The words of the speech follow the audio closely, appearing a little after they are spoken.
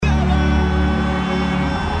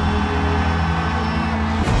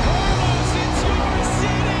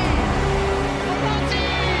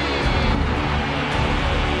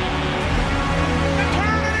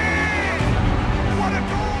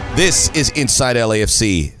This is Inside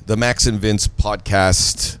LAFC, the Max and Vince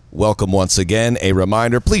podcast. Welcome once again. A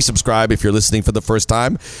reminder, please subscribe if you're listening for the first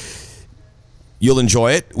time. You'll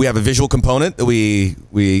enjoy it. We have a visual component that we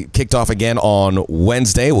kicked off again on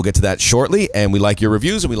Wednesday. We'll get to that shortly. And we like your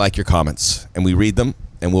reviews and we like your comments. And we read them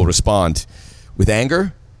and we'll respond with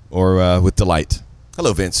anger or with delight.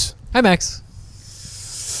 Hello, Vince. Hi, Max.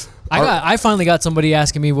 I finally got somebody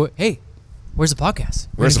asking me, hey, where's the podcast?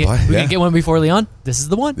 Where's the podcast? We're going to get one before Leon? This is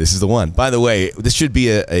the one. This is the one. By the way, this should be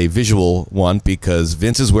a visual one because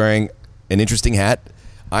Vince is wearing an interesting hat.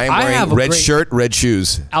 I am wearing red shirt, red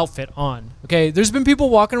shoes. Outfit on. Okay, there's been people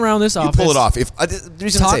walking around this office. You pull it off.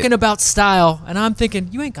 Talking about style, and I'm thinking,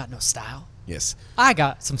 you ain't got no style. Yes. I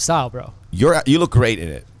got some style, bro. You look great in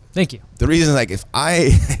it. Thank you. The reason, like, if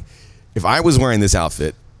I was wearing this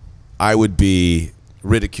outfit, I would be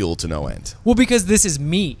ridiculed to no end. Well, because this is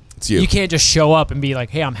me. It's you. You can't just show up and be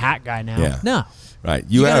like, hey, I'm hat guy now. Yeah. No. Right.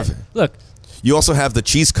 Look. You also have the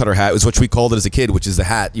cheese cutter hat, which we called it as a kid, which is the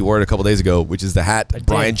hat you wore it a couple days ago, which is the hat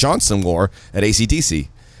Brian Johnson wore at AC/DC.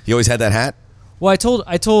 He always had that hat. Well,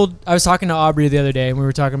 I was talking to Aubrey the other day, and we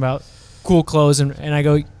were talking about cool clothes, and I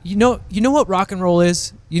go, you know what rock and roll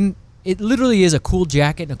is? It literally is a cool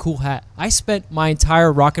jacket and a cool hat. I spent my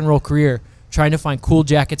entire rock and roll career trying to find cool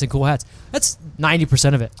jackets and cool hats. That's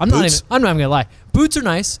 90% of it. I'm not even gonna lie. Boots are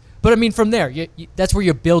nice, but I mean, from there, that's where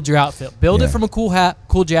you build your outfit. Build it from a cool hat,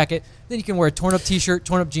 cool jacket. Then you can wear a torn-up T-shirt,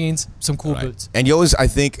 torn-up jeans, some cool boots. And you always, I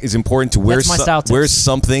think, is important to wear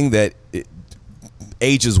something that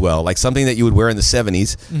ages well, like something that you would wear in the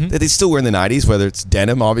 70s that they still wear in the 90s, whether it's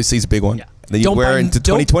denim, obviously, is a big one. Yeah. And then you wear into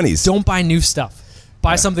 2020s. Don't buy new stuff.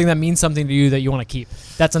 Buy something that means something to you that you want to keep.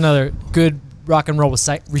 That's another good rock and roll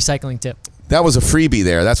recycling tip. That was a freebie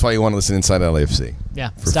there. That's why you want to listen Inside LAFC. Yeah.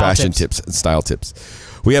 For fashion tips and style tips.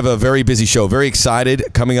 We have a very busy show. Very excited.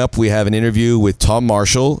 Coming up, we have an interview with Tom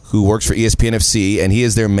Marshall, who works for ESPN FC, and he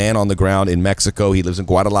is their man on the ground in Mexico. He lives in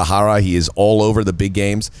Guadalajara. He is all over the big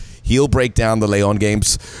games. He'll break down the León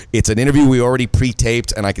games. It's an interview we already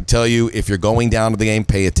pre-taped, and I can tell you, if you're going down to the game,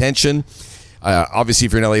 pay attention. Obviously,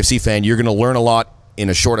 if you're an LAFC fan, you're going to learn a lot in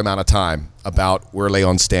a short amount of time about where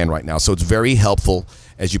León stand right now. So it's very helpful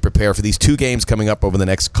as you prepare for these two games coming up over the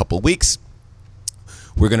next couple of weeks.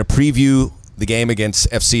 We're going to preview the game against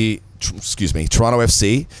Toronto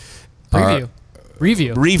FC.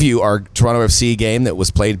 Review our Toronto FC game that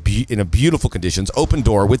was played in a beautiful conditions, open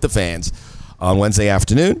door with the fans on Wednesday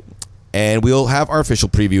afternoon. And we'll have our official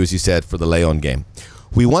preview, as you said, for the León game.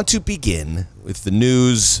 We want to begin with the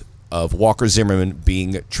news of Walker Zimmerman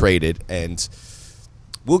being traded. And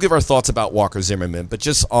we'll give our thoughts about Walker Zimmerman, but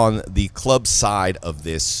just on the club side of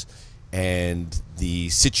this and the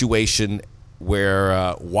situation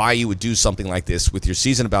where why you would do something like this with your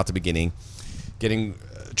season about to beginning,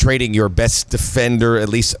 trading your best defender, at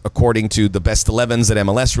least according to the best 11s that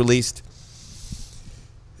MLS released.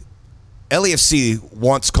 LAFC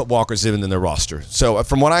wants Walker Zimmerman in their roster. So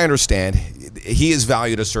from what I understand, he is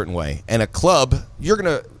valued a certain way. And a club, you're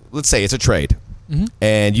going to, let's say it's a trade. Mm-hmm.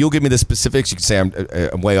 And you'll give me the specifics. You can say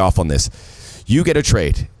I'm way off on this. You get a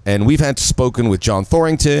trade, and we've had spoken with John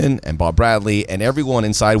Thorrington and Bob Bradley and everyone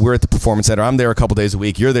inside. We're at the Performance Center. I'm there a couple days a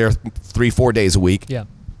week. You're there 3-4 days a week. Yeah.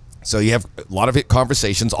 So you have a lot of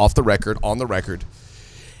conversations off the record, on the record.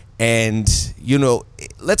 And,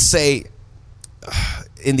 let's say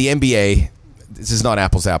in the NBA, this is not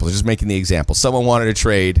apples to apples, just making the example. Someone wanted to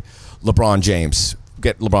trade LeBron James.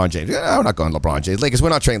 Get LeBron James. Yeah, we're not going LeBron James. Lakers, we're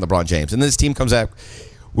not trading LeBron James. And this team comes out.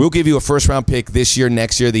 We'll give you a first-round pick this year,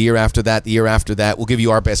 next year, the year after that, the year after that. We'll give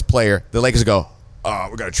you our best player. The Lakers go,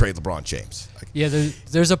 we're going to trade LeBron James.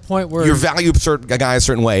 There's a point where you value a guy a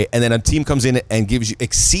certain way, and then a team comes in and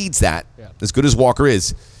exceeds that. Yeah. As good as Walker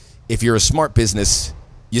is, if you're a smart business,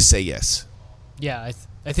 you say yes. Yeah,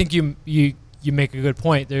 I think you make a good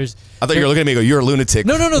point. I thought you were looking at me and go, you're a lunatic.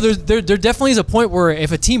 No. There definitely is a point where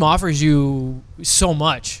if a team offers you so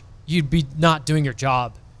much, you'd be not doing your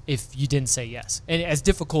job if you didn't say yes, and as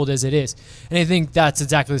difficult as it is. And I think that's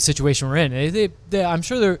exactly the situation we're in. I'm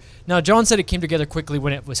sure now John said it came together quickly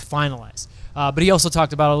when it was finalized, but he also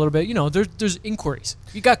talked about a little bit, there's inquiries.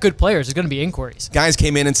 You got good players, there's going to be inquiries. Guys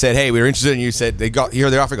came in and said, hey, we were interested in you. Said they got here,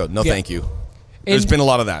 their offer. Go, no, thank you. There's been a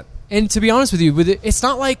lot of that. And to be honest with you, it's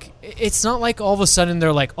not like all of a sudden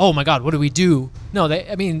they're like, oh my God, what do we do? No,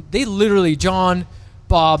 they literally, John,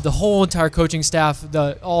 Bob, the whole entire coaching staff,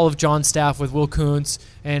 all of John's staff with Will Kuntz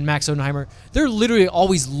and Max Odenheimer, they're literally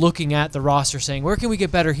always looking at the roster saying, where can we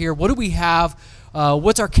get better here? What do we have?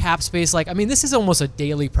 What's our cap space like? I mean, this is almost a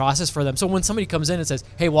daily process for them. So when somebody comes in and says,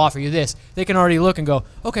 hey, we'll offer you this, they can already look and go,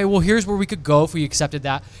 okay, well, here's where we could go if we accepted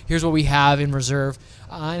that. Here's what we have in reserve.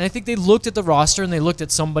 And I think they looked at the roster and they looked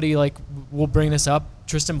at somebody like, we'll bring this up,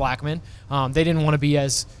 Tristan Blackman. They didn't want to be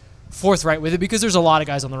as forthright with it because there's a lot of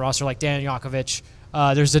guys on the roster like Dan Jakovic.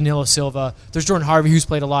 There's Danilo Silva. There's Jordan Harvey, who's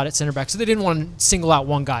played a lot at center back. So they didn't want to single out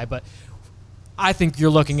one guy. But I think you're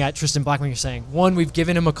looking at Tristan Blackman, you're saying, one, we've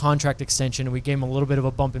given him a contract extension and we gave him a little bit of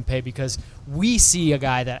a bump in pay because we see a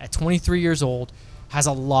guy that at 23 years old has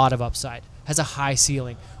a lot of upside, has a high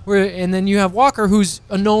ceiling. And then you have Walker, who's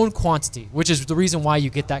a known quantity, which is the reason why you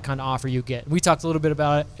get that kind of offer you get. We talked a little bit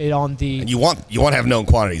about it on the... And you want to have known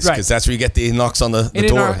quantities because that's where you get the knocks on the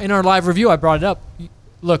door. In our live review, I brought it up.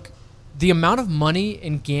 Look, the amount of money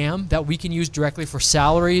in GAM that we can use directly for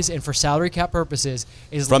salaries and for salary cap purposes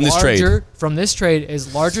is from this trade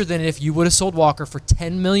is larger than if you would have sold Walker for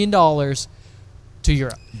 $10 million to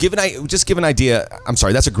Europe. Give an idea. I'm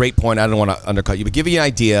sorry, that's a great point. I don't want to undercut you, but give you an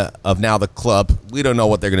idea of now the club. We don't know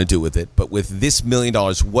what they're going to do with it, but with this $1 million,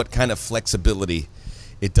 what kind of flexibility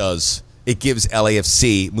it does? It gives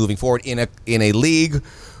LAFC moving forward in a league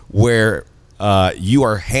where you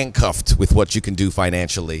are handcuffed with what you can do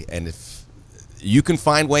financially, and if you can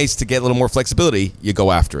find ways to get a little more flexibility, you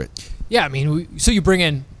go after it. Yeah, I mean, so you bring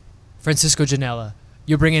in Francisco Janela,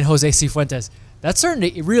 you bring in Jose Cifuentes. That's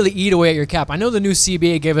starting to really eat away at your cap. I know the new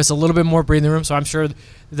CBA gave us a little bit more breathing room, so I'm sure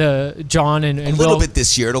the John and a little bit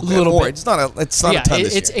this year. It'll get more. It's not a ton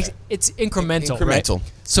this year. It's incremental. Incremental.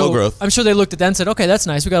 Right? Slow growth. I'm sure they looked at that and said, okay, that's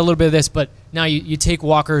nice. We got a little bit of this, but now you take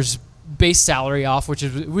Walker's base salary off, which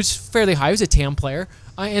is fairly high. He was a TAM player,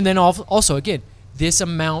 and then also again, this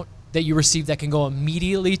amount that you receive that can go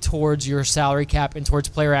immediately towards your salary cap and towards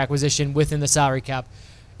player acquisition within the salary cap.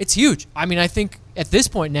 It's huge. I mean, I think at this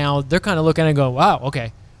point now, they're kind of looking and go, wow,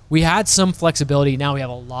 okay, we had some flexibility. Now we have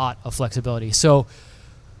a lot of flexibility. So,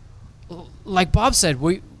 like Bob said,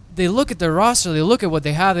 they look at their roster, they look at what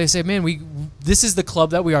they have, they say, man, this is the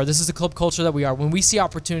club that we are. This is the club culture that we are. When we see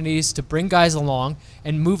opportunities to bring guys along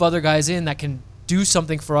and move other guys in that can do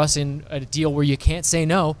something for us in a deal where you can't say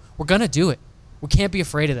no, we're going to do it. We can't be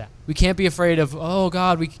afraid of that. We can't be afraid of, oh,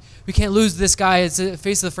 God, we can't lose this guy. It's the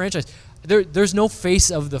face of the franchise. There's no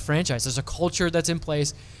face of the franchise. There's a culture that's in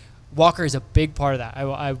place. Walker is a big part of that.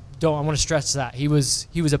 I want to stress that. He was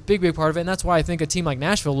a big part of it, and that's why I think a team like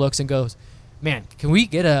Nashville looks and goes, man, can we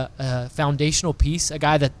get a foundational piece, a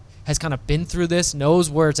guy that has kind of been through this, knows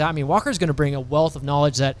where it's at? I mean, Walker's going to bring a wealth of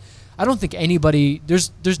knowledge that I don't think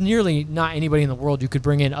there's nearly not anybody in the world you could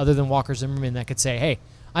bring in other than Walker Zimmerman that could say, hey,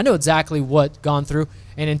 I know exactly what gone through,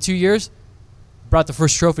 and in 2 years, brought the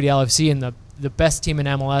first trophy to LFC and the best team in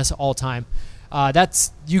MLS all time.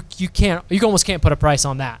 That's you almost can't put a price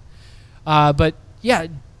on that. But yeah,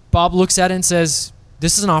 Bob looks at it and says,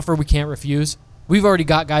 "This is an offer we can't refuse. We've already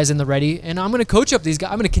got guys in the ready, and I'm going to coach up these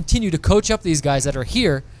guys. I'm going to continue to coach up these guys that are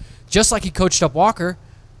here, just like he coached up Walker,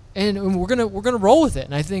 and we're gonna roll with it."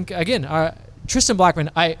 And I think again, Tristan Blackman,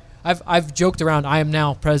 I've joked around. I am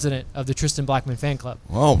now president of the Tristan Blackman fan club.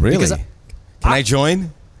 Oh, really? Can I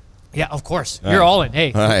join? Yeah, of course. You're all in.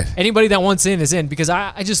 Hey, anybody that wants in is in because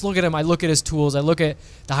I just look at him. I look at his tools. I look at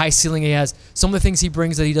the high ceiling he has. Some of the things he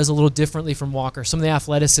brings that he does a little differently from Walker. Some of the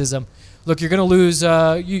athleticism. Look, you're going to lose.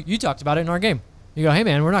 You talked about it in our game. You go, hey,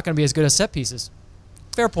 man, we're not going to be as good as set pieces.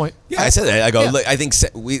 Fair point. Yeah, I said that. I go. Yeah. Look, I think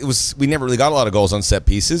we never really got a lot of goals on set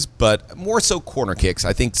pieces, but more so corner kicks.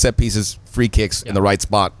 I think set pieces, free kicks in the right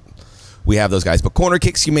spot. We have those guys, but corner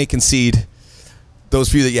kicks you may concede those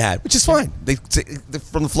few that you had, which is fine. They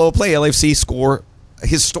from the flow of play, LAFC score a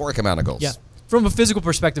historic amount of goals. Yeah, from a physical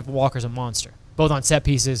perspective, Walker's a monster, both on set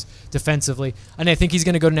pieces, defensively, and I think he's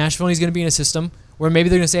going to go to Nashville and he's going to be in a system where maybe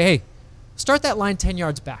they're going to say, "Hey, start that line 10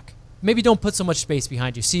 yards back. Maybe don't put so much space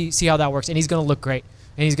behind you. See how that works." And he's going to look great,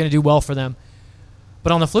 and he's going to do well for them.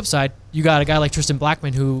 But on the flip side, you got a guy like Tristan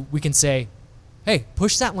Blackman who we can say, hey,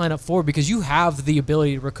 push that line up forward because you have the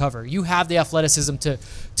ability to recover. You have the athleticism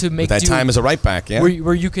to make that time as a right back, yeah.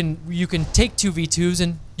 Where you can take 2v2s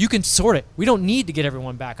and you can sort it. We don't need to get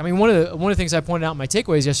everyone back. I mean, one of the things I pointed out in my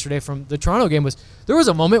takeaways yesterday from the Toronto game was there was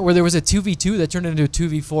a moment where there was a 2v2 that turned into a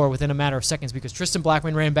 2v4 within a matter of seconds because Tristan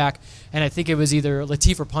Blackman ran back, and I think it was either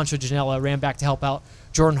Latif or Pancho Janela ran back to help out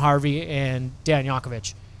Jordan Harvey and Dan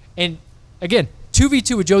Jakovic. And again,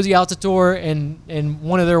 2v2 with Josie Altidore and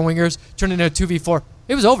one of their wingers turned into a 2v4.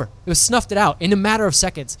 It was over. It was snuffed it out in a matter of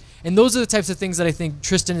seconds. And those are the types of things that I think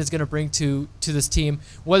Tristan is going to bring to this team,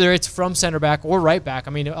 whether it's from center back or right back.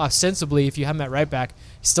 I mean, ostensibly, if you have him at right back,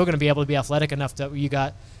 he's still going to be able to be athletic enough that you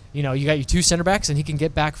got your two center backs, and he can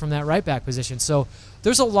get back from that right back position. So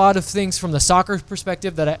there's a lot of things from the soccer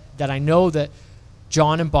perspective that I know that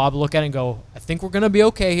John and Bob look at and go, I think we're going to be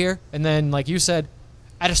okay here. And then, like you said,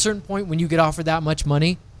 at a certain point when you get offered that much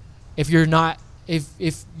money, if you're not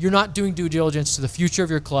doing due diligence to the future of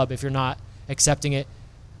your club, if you're not accepting it,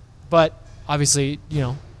 but obviously,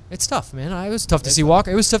 it's tough, man. It was tough to see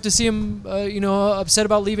Walker. It was tough to see him, upset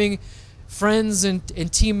about leaving friends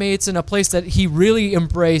and teammates in a place that he really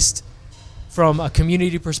embraced from a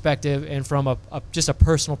community perspective and from just a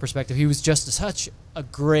personal perspective. He was just such a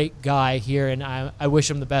great guy here, and I wish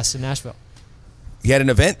him the best in Nashville. He had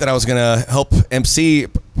an event that I was going to help MC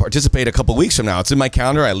participate a couple weeks from now. It's in my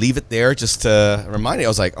calendar. I leave it there just to remind me. I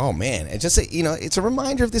was like, oh, man. And just, it's a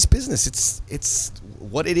reminder of this business. It's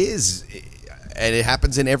what it is. And it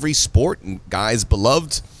happens in every sport. And guys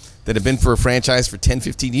beloved that have been for a franchise for 10,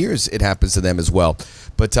 15 years, it happens to them as well.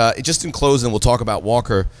 But just in closing, we'll talk about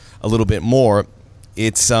Walker a little bit more.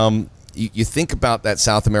 It's you think about that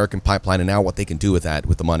South American pipeline and now what they can do with that,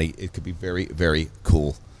 with the money. It could be very, very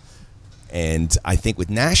cool. And I think with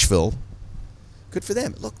Nashville, good for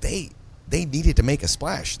them. Look, they needed to make a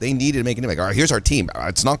splash. They needed to make an impact. All right, here's our team.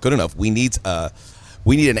 It's not good enough. We need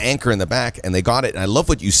an anchor in the back, and they got it. And I love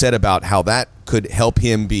what you said about how that could help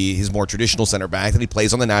him be his more traditional center back that he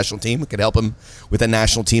plays on the national team. It could help him with the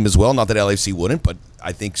national team as well. Not that LAFC wouldn't, but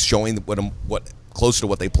I think showing what closer to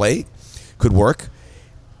what they play could work.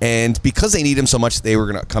 And because they need him so much, they were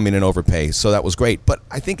going to come in and overpay. So that was great. But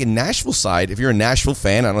I think in Nashville side, if you're a Nashville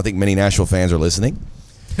fan, I don't think many Nashville fans are listening.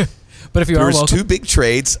 But if you are, welcome. There's two big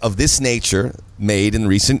trades of this nature made in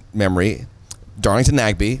recent memory. Darlington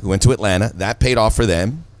Nagbe, who went to Atlanta, that paid off for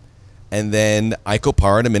them. And then Ike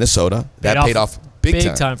Opara to Minnesota, that paid off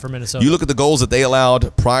big time for Minnesota. You look at the goals that they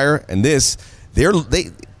allowed prior and this,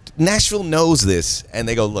 Nashville knows this, and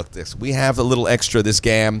they go, look, we have a little extra, this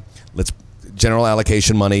GAM, let's general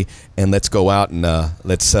allocation money, and let's go out and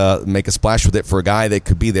let's make a splash with it for a guy that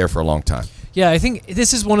could be there for a long time. Yeah, I think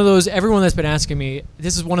this is one of those, everyone that's been asking me,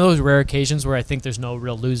 this is one of those rare occasions where I think there's no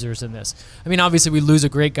real losers in this. I mean, obviously we lose a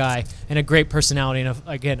great guy and a great personality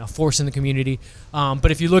and, a force in the community.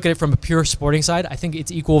 But if you look at it from a pure sporting side, I think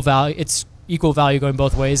it's equal value. It's equal value going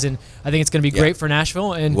both ways, and I think it's going to be great for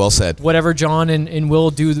Nashville. And well said. Whatever John and Will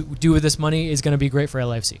do with this money is going to be great for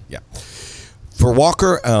LAFC. Yeah. For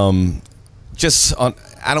Walker, I don't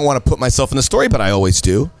want to put myself in the story, but I always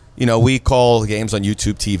do. We call games on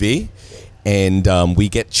YouTube TV. And we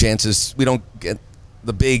get chances. We don't get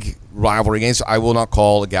the big rivalry games. I will not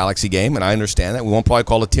call a Galaxy game, and I understand that. We won't probably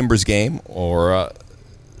call a Timbers game or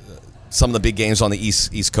some of the big games on the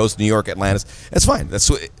East Coast, New York, Atlanta. That's fine.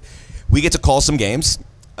 We get to call some games,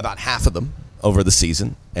 about half of them over the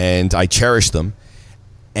season, and I cherish them.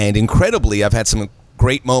 And incredibly, I've had some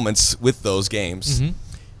great moments with those games. Mm-hmm.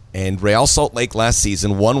 And Real Salt Lake last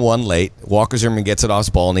season, 1-1 late. Walker Zimmerman gets it off his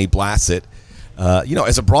ball, and he blasts it.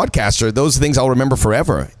 As a broadcaster, those things I'll remember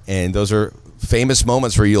forever. And those are famous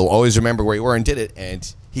moments where you'll always remember where you were and did it.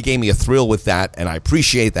 And he gave me a thrill with that, and I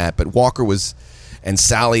appreciate that. But Walker and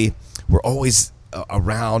Sally were always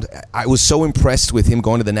around. I was so impressed with him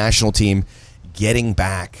going to the national team, getting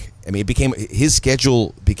back. I mean, his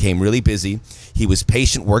schedule became really busy. He was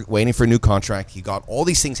patient, waiting for a new contract. He got all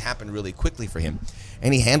these things happen really quickly for him.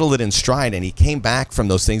 And he handled it in stride, and he came back from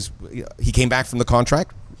those things. He came back from the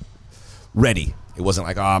contract ready. It wasn't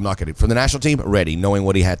like, I'm not going to. From the national team, ready, knowing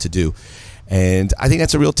what he had to do. And I think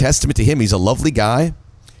that's a real testament to him. He's a lovely guy.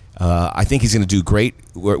 I think he's going to do great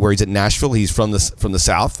where he's at Nashville. He's from the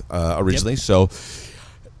South originally. Yep. So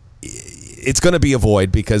it's going to be a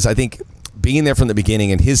void because I think being there from the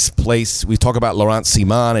beginning and his place, we talk about Laurent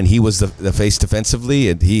Simon, and he was the face defensively,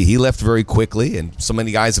 and he left very quickly. And so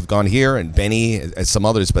many guys have gone here, and Benny, and some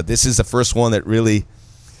others. But this is the first one that really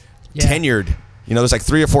tenured. There's like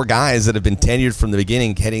 3 or 4 guys that have been tenured from the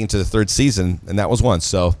beginning heading into the third season, and that was one.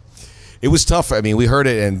 So it was tough. I mean, we heard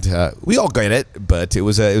it, and we all get it, but it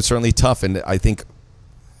was certainly tough. And I think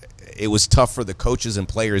it was tough for the coaches and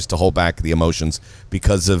players to hold back the emotions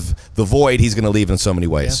because of the void he's going to leave in so many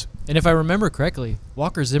ways. Yeah. And if I remember correctly,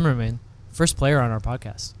 Walker Zimmerman, first player on our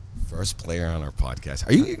podcast. First player on our podcast.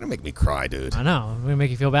 You're going to make me cry, dude. I know. I'm going to make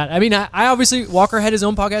you feel bad. I mean, I obviously, Walker had his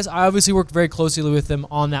own podcast. I obviously worked very closely with him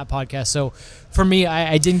on that podcast. So for me,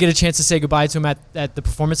 I didn't get a chance to say goodbye to him at the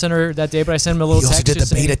Performance Center that day, but I sent him a little text. He also did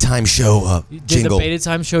the Beta Time show jingle. Did the Beta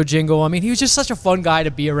Time show jingle. I mean, he was just such a fun guy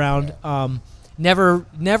to be around.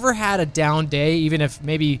 never had a down day, even if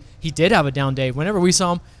maybe he did have a down day. Whenever we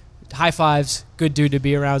saw him, high fives, good dude to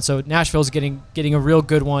be around. So Nashville's getting a real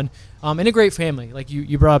good one, and a great family. Like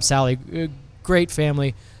you brought up Sally, great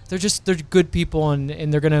family. They're good people, and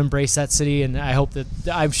they're going to embrace that city. And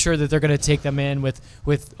I'm sure that they're going to take them in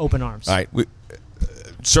with open arms. All right.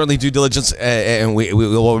 Certainly due diligence, and we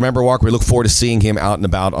will remember Walker. We look forward to seeing him out and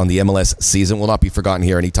about on the MLS season. Will not be forgotten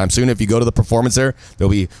here anytime soon. If you go to the performance there'll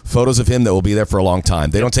be photos of him that will be there for a long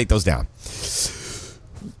time. They don't take those down.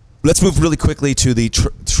 Let's move really quickly to the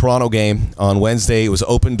Toronto game on Wednesday. It was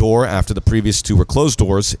open door after the previous two were closed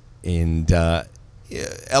doors. And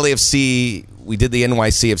LAFC, we did the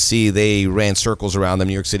NYCFC. They ran circles around them.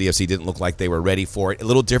 New York City FC didn't look like they were ready for it. A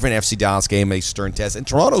little different FC Dallas game, a stern test. And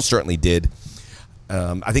Toronto certainly did.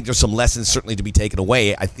 I think there's some lessons certainly to be taken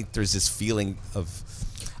away. I think there's this feeling of...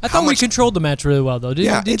 I thought we controlled the match really well, though.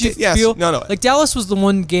 Did you feel? No. Like Dallas was the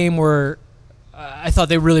one game where I thought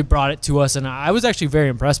they really brought it to us, and I was actually very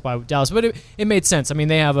impressed by Dallas. But it made sense. I mean,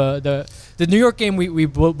 they have the New York game. We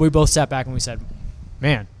both sat back and we said,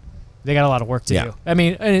 "Man, they got a lot of work to do." I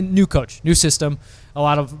mean, a new coach, new system, a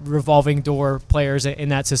lot of revolving door players in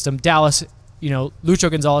that system. Dallas, Lucho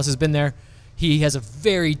Gonzalez has been there. He has a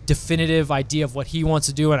very definitive idea of what he wants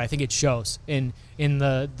to do, and I think it shows in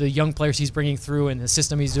the young players he's bringing through and the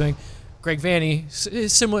system he's doing. Greg Vanney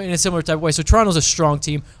is similar in a similar type of way. So Toronto's a strong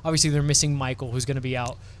team. Obviously, they're missing Michael, who's going to be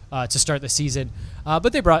out to start the season.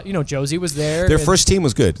 But they brought, Josie was there. Their first team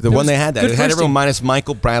was good. The one they had, they had everyone team. minus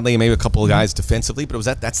Michael, Bradley, and maybe a couple of guys defensively.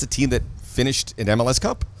 But that's the team that finished in MLS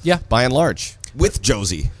Cup. Yeah, by and large with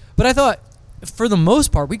Josie. But I thought, for the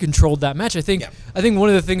most part, we controlled that match. I think one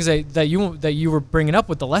of the things that you were bringing up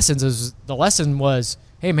with the lessons is the lesson was,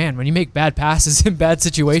 hey man, when you make bad passes in bad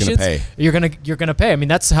situations, you're gonna pay. I mean,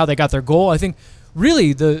 that's how they got their goal. I think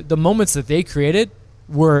really the moments that they created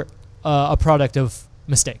were a product of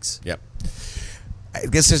mistakes. Yep. I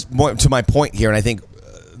guess there's more to my point here, and I think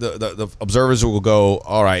the observers will go,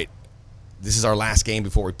 all right, this is our last game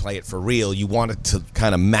before we play it for real. You want it to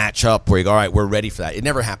kind of match up where you go, all right, we're ready for that. It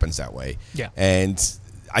never happens that way. Yeah. And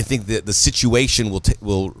I think that the situation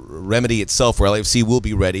will remedy itself where LAFC will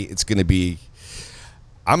be ready. It's going to be...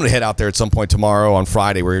 I'm going to head out there at some point tomorrow on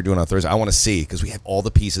Friday where you're doing on Thursday. I want to see because we have all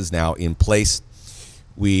the pieces now in place.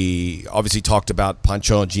 We obviously talked about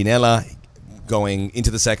Pancho Ginella going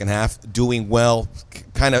into the second half, doing well,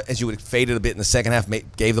 kind of as you would have faded a bit in the second half,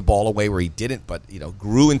 gave the ball away where he didn't, but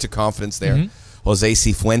grew into confidence there. Mm-hmm. Jose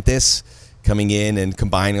Cifuentes coming in and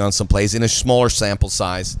combining on some plays in a smaller sample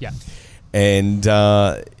size. Yeah. And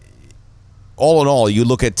all in all, you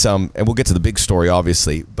look at and we'll get to the big story,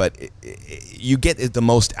 obviously, but you get the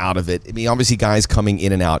most out of it. I mean, obviously, guys coming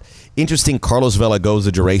in and out. Interesting, Carlos Vela goes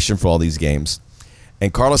the duration for all these games.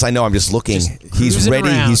 And Carlos, I know I'm just looking. He's ready.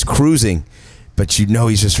 Around. He's cruising. But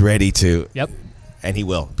he's just ready to. Yep. And he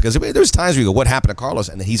will. Because there's times where you go, what happened to Carlos?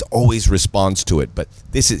 And then he's always responds to it. But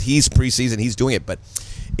he's preseason, he's doing it. But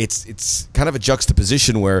it's kind of a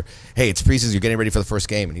juxtaposition where, hey, it's preseason, you're getting ready for the first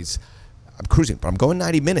game. And I'm cruising, but I'm going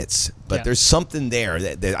 90 minutes. But there's something there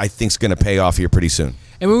that I think is going to pay off here pretty soon.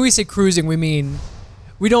 And when we say cruising,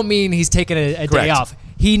 we don't mean he's taking a day off.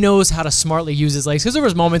 He knows how to smartly use his legs. Because there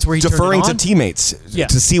was moments where he deferring turned it on. to teammates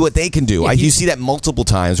to see what they can do. You see that multiple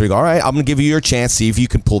times where you go, all right, I'm going to give you your chance, see if you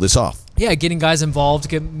can pull this off. Yeah, getting guys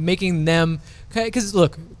involved, making them... Because,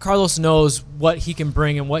 look, Carlos knows what he can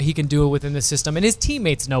bring and what he can do within the system, and his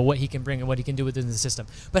teammates know what he can bring and what he can do within the system.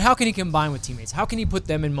 But how can he combine with teammates? How can he put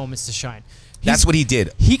them in moments to shine? That's what he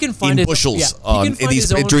did. He can find in bushels during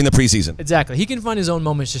the preseason. Exactly. He can find his own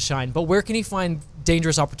moments to shine. But where can he find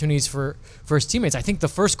dangerous opportunities for his teammates? I think the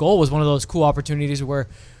first goal was one of those cool opportunities where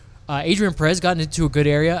Adrian Perez got into a good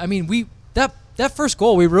area. I mean, that first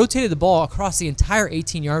goal, we rotated the ball across the entire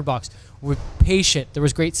 18-yard box. We're patient. There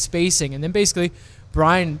was great spacing. And then basically,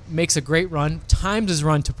 Brian makes a great run, times his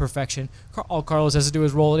run to perfection. All Carlos has to do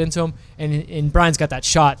is roll it into him. And Brian's got that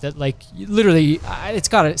shot that, like, literally, it's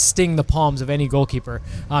got to sting the palms of any goalkeeper.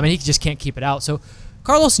 And he just can't keep it out. So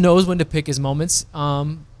Carlos knows when to pick his moments.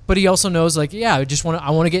 But he also knows, like, I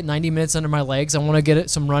want to get 90 minutes under my legs. I want to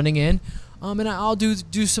get some running in. And I'll do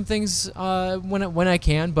some things when I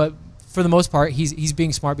can. But for the most part, he's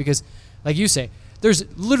being smart because, like you say, there's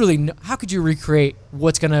literally how could you recreate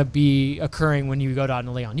what's going to be occurring when you go down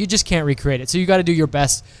to Leon? You just can't recreate it. So you got to do your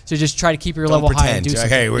best to just try to keep your level high and do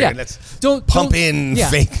something. Okay, let's pump in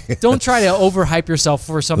fake. Don't try to overhype yourself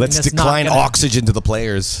for something let's that's decline oxygen to the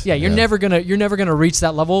players. Yeah, you're never gonna reach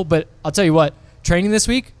that level. But I'll tell you what, training this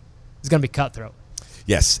week is gonna be cutthroat.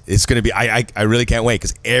 Yes, it's going to be. I really can't wait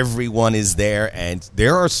because everyone is there, and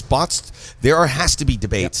there are spots. Has to be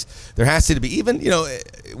debates. Yep. There has to be even.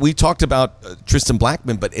 We talked about Tristan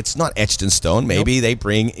Blackman, but it's not etched in stone. Maybe they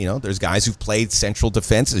bring. There's guys who've played central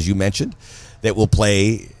defense, as you mentioned, that will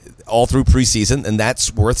play all through preseason, and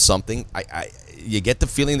that's worth something. You get the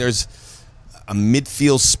feeling there's a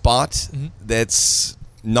midfield spot that's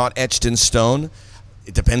not etched in stone.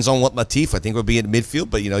 It depends on what Latif, I think, will be in midfield,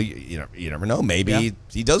 but you never know. Maybe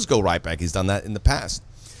he does go right back. He's done that in the past.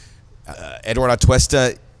 Eduardo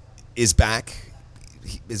Atuesta is back.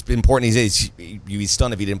 It's been important. He's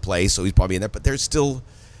stunned if he didn't play, so he's probably in there. But there's still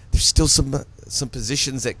some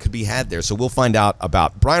positions that could be had there. So we'll find out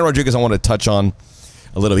about Brian Rodriguez. I want to touch on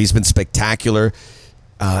a little. He's been spectacular.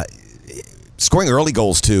 Scoring early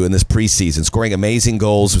goals, too, in this preseason. Scoring amazing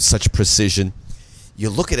goals with such precision. You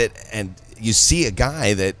look at it, and you see a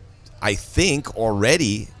guy that I think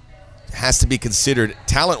already has to be considered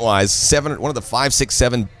talent-wise one of the 5, 6,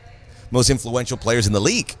 7 most influential players in the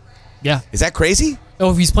league. Yeah. Is that crazy? Oh,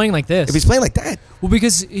 if he's playing like this. If he's playing like that. Well,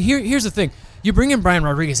 because here's the thing. You bring in Brian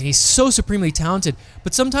Rodriguez, and he's so supremely talented,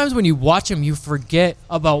 but sometimes when you watch him, you forget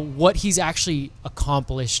about what he's actually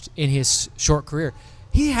accomplished in his short career.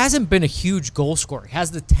 He hasn't been a huge goal scorer. He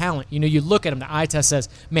has the talent. You look at him, the eye test says,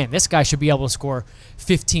 man, this guy should be able to score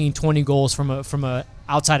 15, 20 goals from a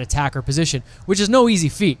outside attacker position, which is no easy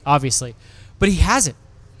feat, obviously. But he hasn't.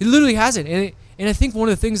 He literally hasn't. And I think one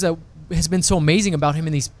of the things that has been so amazing about him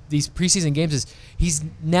in these preseason games is he's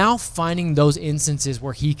now finding those instances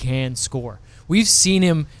where he can score. We've seen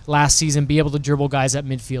him last season be able to dribble guys at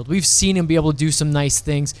midfield. We've seen him be able to do some nice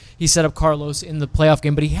things. He set up Carlos in the playoff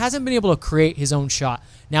game, but he hasn't been able to create his own shot.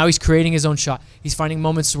 Now he's creating his own shot. He's finding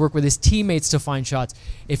moments to work with his teammates to find shots.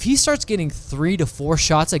 If he starts getting 3 to 4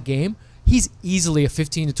 shots a game, he's easily a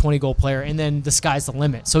 15 to 20 goal player, and then the sky's the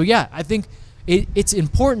limit. So yeah, I think it's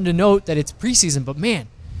important to note that it's preseason, but man,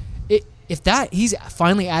 if he's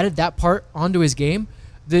finally added that part onto his game,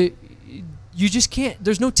 you just can't.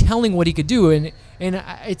 There's no telling what he could do, and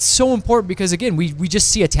it's so important because again, we just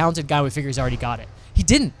see a talented guy. We figure he's already got it. He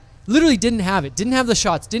literally didn't have it. Didn't have the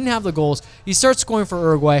shots. Didn't have the goals. He starts scoring for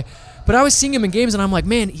Uruguay, but I was seeing him in games, and I'm like,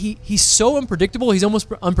 man, he's so unpredictable. He's almost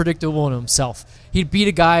unpredictable in himself. He'd beat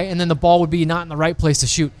a guy, and then the ball would be not in the right place to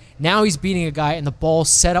shoot. Now he's beating a guy, and the ball's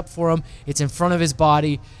set up for him. It's in front of his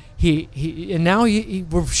body. He's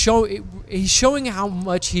showing how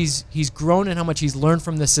much he's grown and how much he's learned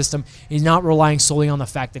from this system. He's not relying solely on the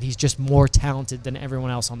fact that he's just more talented than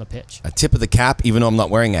everyone else on the pitch. A tip of the cap, even though I'm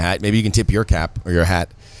not wearing a hat, maybe you can tip your cap or your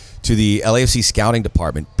hat to the LAFC scouting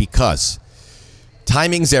department because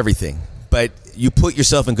timing's everything. But you put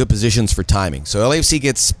yourself in good positions for timing. So LAFC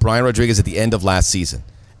gets Brian Rodriguez at the end of last season.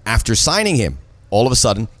 After signing him, all of a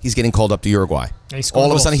sudden, he's getting called up to Uruguay.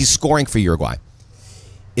 All of a sudden, he's scoring for Uruguay.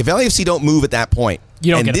 If LAFC don't move at that point,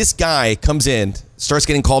 and this guy comes in, starts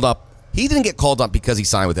getting called up, he didn't get called up because he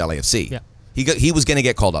signed with LAFC. Yeah. He was going to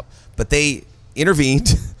get called up. But they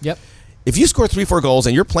intervened. Yep. If you score 3-4 goals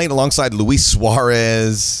and you're playing alongside Luis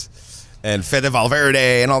Suarez and Fede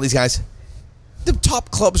Valverde and all these guys, the top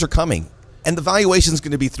clubs are coming. And the valuation is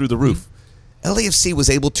going to be through the roof. LAFC was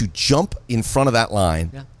able to jump in front of that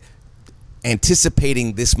line,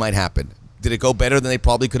 anticipating this might happen. Did it go better than they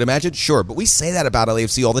probably could imagine? Sure, but we say that about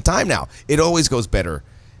LAFC all the time now. It always goes better.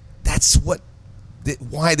 That's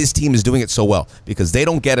why this team is doing it so well, because they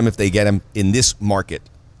don't get him if they get him in this market.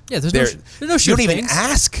 Yeah, there's no you don't even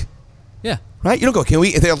ask. Yeah. Right? You don't go, can we?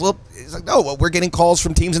 It's like, no, we're getting calls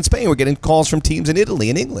from teams in Spain. We're getting calls from teams in Italy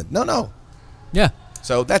and England. No. Yeah.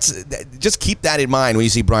 So just keep that in mind when you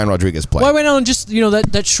see Brian Rodriguez play. Well, I went on just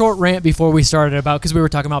that short rant before we started about, because we were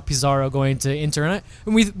talking about Pizarro going to Inter,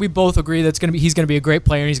 and we both agree that he's going to be a great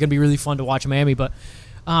player and he's going to be really fun to watch in Miami. But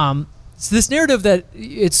so this narrative that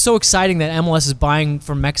it's so exciting that MLS is buying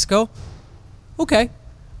from Mexico, okay.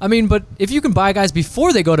 I mean, but if you can buy guys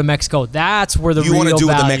before they go to Mexico, that's where the real value is. You want to do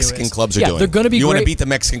what the Mexican clubs are doing. They're going to be You great. want to beat the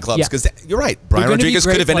Mexican clubs because you're right. Brian Rodriguez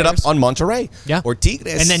could have ended up on Monterrey or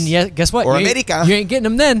Tigres. And then, guess what? Or America. You ain't getting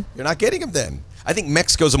them then. You're not getting them then. I think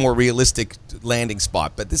Mexico's a more realistic landing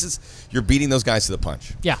spot, but you're beating those guys to the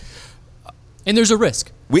punch. Yeah. And there's a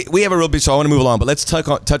risk. We have a real big, so I want to move along, but let's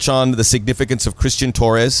touch on the significance of Christian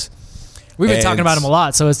Torres. We've been talking about him a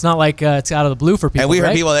lot, so it's not like it's out of the blue for people. And we heard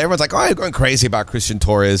right? people, everyone's like, I'm going crazy about Christian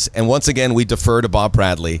Torres. And once again, we defer to Bob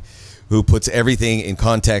Bradley, who puts everything in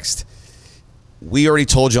context. We already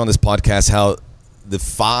told you on this podcast how the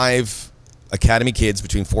 5 academy kids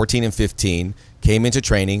between 14 and 15 came into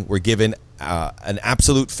training, were given an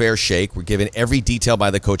absolute fair shake, were given every detail by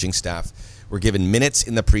the coaching staff. were given minutes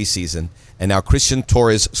in the preseason, and now Christian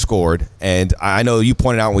Torres scored. And I know you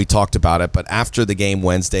pointed out when we talked about it, but after the game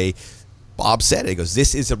Wednesday, Bob said it. He goes,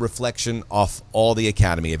 this is a reflection of all the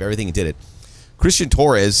academy, of everything he did it. Christian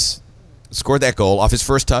Torres scored that goal off his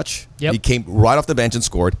first touch. Yep. He came right off the bench and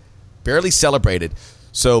scored, barely celebrated.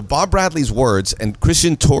 So Bob Bradley's words and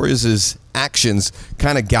Christian Torres' actions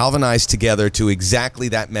kind of galvanized together to exactly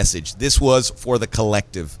that message. This was for the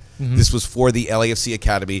collective. Mm-hmm. This was for the LAFC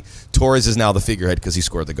Academy. Torres is now the figurehead because he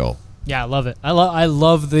scored the goal. Yeah, I love it. I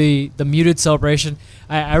love the muted celebration.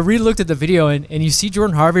 I re-looked at the video, and you see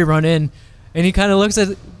Jordan Harvey run in, and he kind of looks at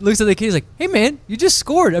the kid. He's like, "Hey, man, you just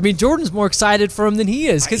scored." I mean, Jordan's more excited for him than he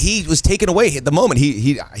is. Cause he was taken away at the moment.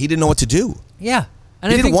 He didn't know what to do. Yeah.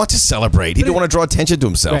 And he didn't want to celebrate. He didn't want to draw attention to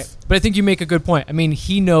himself. Right. But I think you make a good point. I mean,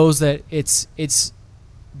 he knows that it's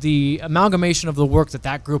the amalgamation of the work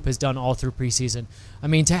that group has done all through preseason. I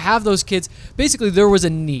mean, to have those kids, basically there was a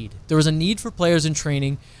need. There was a need for players in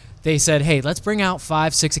training. They said, hey, let's bring out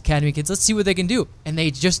 5-6 academy kids. Let's see what they can do. And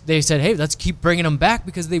they said, hey, let's keep bringing them back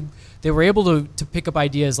because they were able to pick up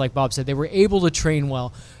ideas, like Bob said. They were able to train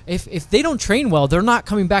well. If they don't train well, they're not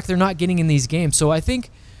coming back. They're not getting in these games. So I think,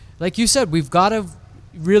 like you said, we've got to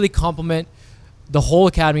really compliment the whole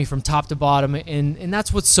academy from top to bottom, and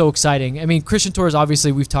that's what's so exciting. I mean, Christian Torres,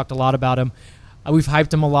 obviously, we've talked a lot about him. We've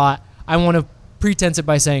hyped him a lot. I want to pretense it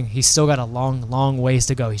by saying he's still got a long, long ways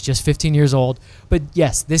to go. He's just 15 years old. But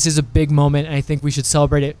yes, this is a big moment, and I think we should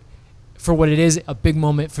celebrate it for what it is, a big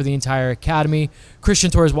moment for the entire academy.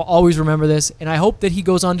 Christian Torres will always remember this, and I hope that he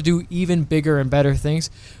goes on to do even bigger and better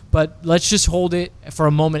things. But let's just hold it for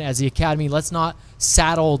a moment as the academy. Let's not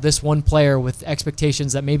saddle this one player with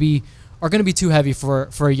expectations that maybe are going to be too heavy for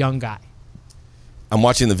a young guy. I'm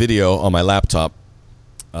watching the video on my laptop,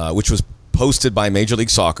 which was posted by Major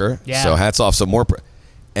League Soccer. Yeah. So hats off some more.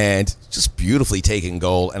 And just beautifully taken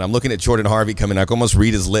goal. And I'm looking at Jordan Harvey coming. I can almost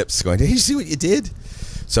read his lips going, did you see what you did?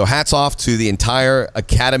 So hats off to the entire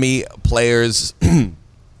academy players.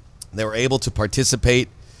 They were able to participate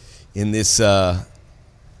in this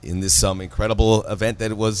incredible event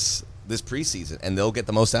that it was this preseason, and they'll get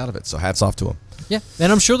the most out of it. So hats off to them. Yeah,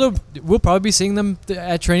 and I'm sure we'll probably be seeing them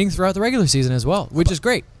at training throughout the regular season as well, which is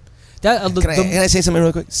great. Can I say something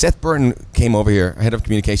real quick? Seth Burton came over here, head of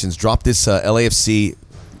communications, dropped this LAFC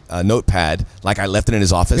notepad like I left it in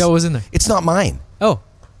his office. Yeah, what was in there? It's not mine. Oh.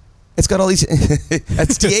 It's got all these.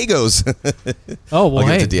 That's Diego's. Oh, well,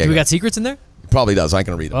 hey, do we got secrets in there? Probably does. I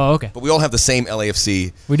can read them. Oh, okay. But we all have the same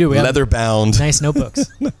LAFC. We do. We leather-bound. Nice notebooks.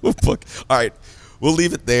 Notebook. All right. We'll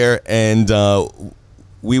leave it there, and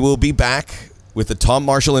we will be back with the Tom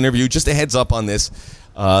Marshall interview. Just a heads up on this.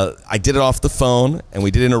 I did it off the phone, and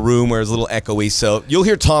we did it in a room where it's a little echoey. So you'll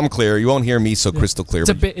hear Tom clear. You won't hear me so crystal clear.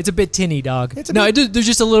 It's a bit tinny, dog. There's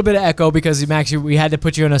just a little bit of echo because Max, we had to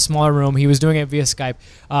put you in a smaller room. He was doing it via Skype.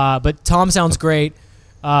 But Tom sounds great.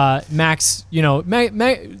 Max,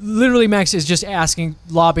 literally Max is just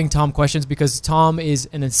lobbing Tom questions because Tom is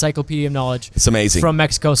an encyclopedia of knowledge. It's amazing. From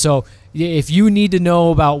Mexico. So if you need to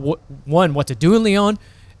know about what to do in Leon,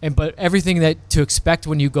 but everything that to expect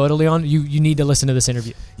when you go to Leon, you need to listen to this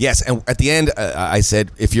interview. Yes, and at the end, I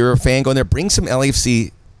said, if you're a fan going there, bring some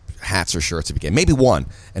LAFC hats or shirts if you can. Maybe one,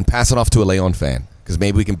 and pass it off to a Leon fan, because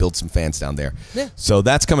maybe we can build some fans down there. Yeah. So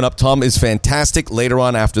that's coming up. Tom is fantastic. Later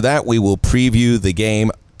on after that, we will preview the game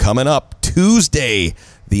coming up Tuesday,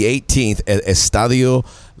 the 18th, at Estadio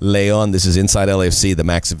Leon. This is Inside LAFC, the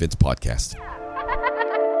Max and Vince podcast.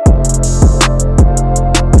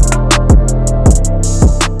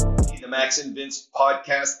 Max and Vince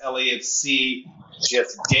podcast. LAFC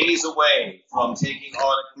just days away from taking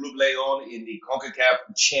on Club Leon in the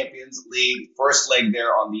CONCACAF Champions League. First leg there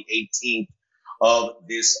on the 18th of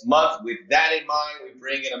this month. With that in mind, we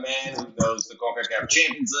bring in a man who knows the CONCACAF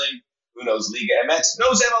Champions League, who knows Liga MX,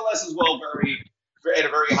 knows MLS as well at a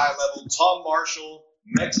very high level. Tom Marshall,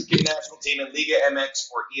 Mexican national team and Liga MX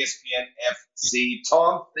for ESPN FC.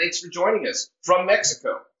 Tom, thanks for joining us from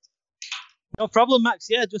Mexico. No problem, Max.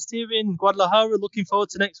 Yeah, just here in Guadalajara. Looking forward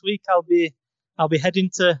to next week. I'll be heading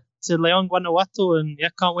to León, Guanajuato, and yeah,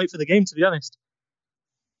 can't wait for the game, to be honest.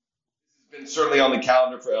 It's been certainly on the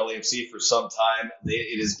calendar for LAFC for some time.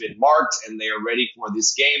 It has been marked, and they are ready for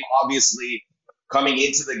this game. Obviously, coming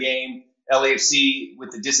into the game, LAFC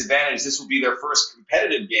with the disadvantage, this will be their first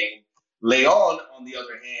competitive game. León, on the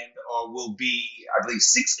other hand, will be, I believe,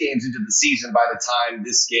 6 games into the season by the time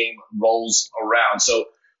this game rolls around. So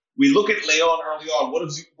we look at León early on.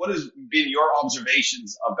 What has been your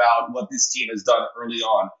observations about what this team has done early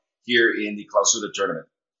on here in the Clausura tournament?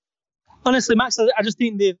 Honestly, Max, I just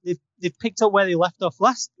think they've picked up where they left off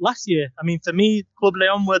last year. I mean, for me, Club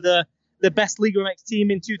León were the the best Liga MX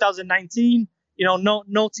team in 2019.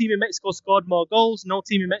 No team in Mexico scored more goals. No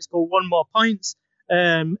team in Mexico won more points.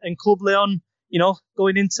 And Club León,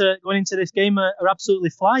 going into this game are absolutely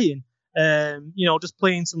flying. Just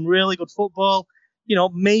playing some really good football.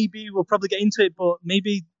 Maybe we'll probably get into it, but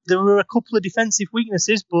maybe there were a couple of defensive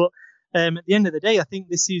weaknesses. But at the end of the day, I think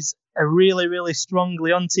this is a really, really strong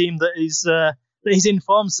León team that is in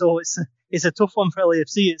form. So it's a tough one for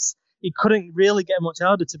LAFC. It couldn't really get much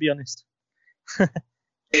harder, to be honest.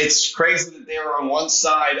 It's crazy that they were on one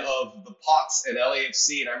side of the pots at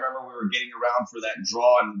LAFC, and I remember we were getting around for that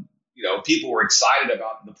draw, and people were excited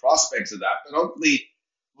about the prospects of that, but hopefully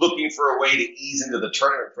looking for a way to ease into the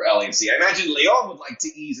tournament for LAFC. I imagine León would like to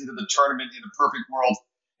ease into the tournament in a perfect world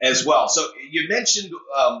as well. So you mentioned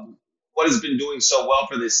what has been doing so well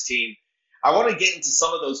for this team. I want to get into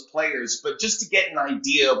some of those players, but just to get an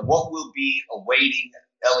idea of what will be awaiting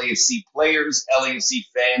LAFC players, LAFC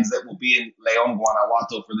fans that will be in León,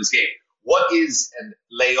 Guanajuato for this game. What is a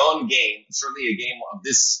León game, certainly a game of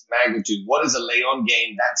this magnitude, what is a León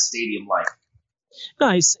game, that stadium like? No,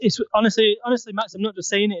 it's honestly, Max, I'm not just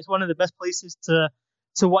saying it. It's one of the best places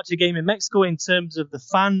to watch a game in Mexico in terms of the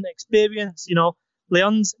fan experience.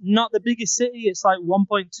 León's not the biggest city. It's like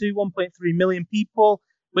 1.2, 1.3 million people,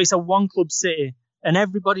 but it's a one-club city, and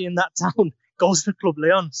everybody in that town goes for Club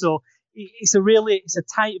León. So it's a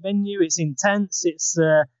tight venue. It's intense.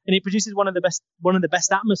 And it produces one of the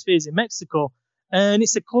best atmospheres in Mexico. And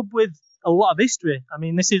it's a club with a lot of history. I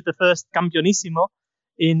mean, this is the first Campeonísimo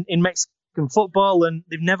in Mexican football, and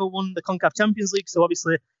they've never won the CONCACAF Champions League. So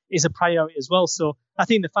obviously, it's a priority as well. So I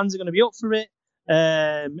think the fans are going to be up for it.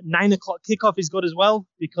 9 o'clock kickoff is good as well,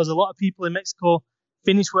 because a lot of people in Mexico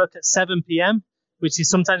finish work at 7 p.m., which is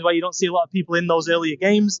sometimes why you don't see a lot of people in those earlier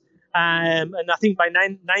games. And I think by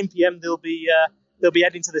 9 p.m. they'll be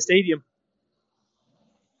heading to the stadium.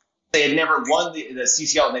 They had never won the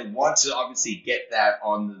CCL, and they want to obviously get that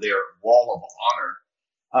on their wall of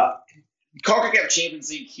honor. CONCACAF Champions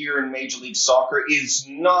League here in Major League Soccer is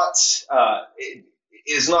not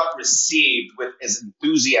received with as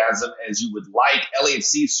enthusiasm as you would like.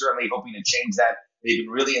 LAFC is certainly hoping to change that. They've been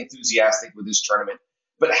really enthusiastic with this tournament.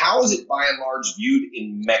 But how is it by and large viewed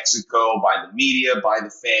in Mexico by the media, by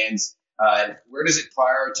the fans? Where does it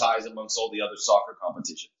prioritize amongst all the other soccer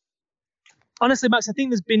competitions? Honestly, Max, I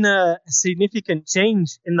think there's been a significant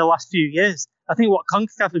change in the last few years. I think what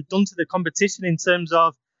CONCACAF have done to the competition in terms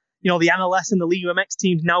of, the MLS and the Liga MX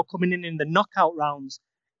teams now coming in the knockout rounds.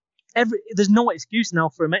 There's no excuse now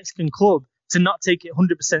for a Mexican club to not take it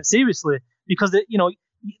 100% seriously, because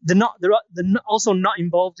they're also not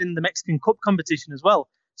involved in the Mexican Cup competition as well.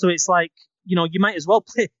 So it's like, you might as well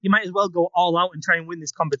go all out and try and win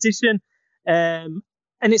this competition. And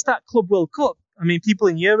it's that Club World Cup. I mean, people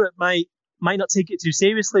in Europe might not take it too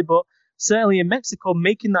seriously, but certainly in Mexico,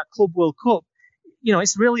 making that Club World Cup,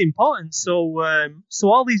 it's really important. So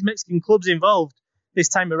all these Mexican clubs involved this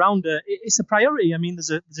time around, it's a priority. I mean,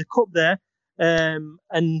 there's a cup there,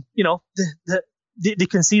 and they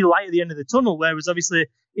can see the light at the end of the tunnel. Whereas obviously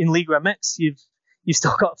in Liga MX, you've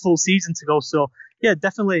still got a full season to go. So yeah,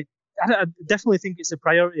 definitely, I definitely think it's a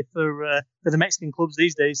priority for the Mexican clubs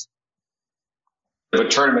these days. The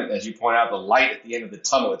tournament, as you point out, the light at the end of the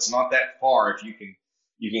tunnel. It's not that far if you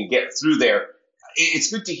can get through there.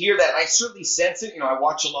 It's good to hear that. I certainly sense it. I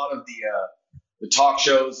watch a lot of the talk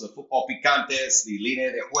shows, the Football Picantes, the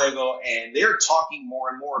Línea de Juego, and they're talking more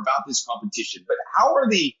and more about this competition. But how are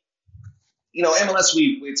the MLS,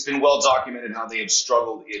 it's been well documented how they have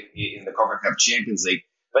struggled in the CONCACAF Champions League.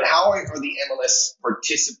 But how are the MLS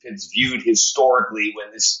participants viewed historically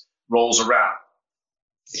when this rolls around?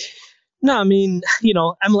 No, I mean,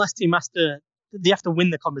 MLS team have to win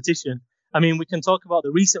the competition. I mean, we can talk about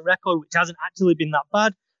the recent record, which hasn't actually been that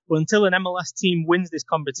bad. But until an MLS team wins this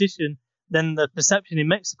competition, then the perception in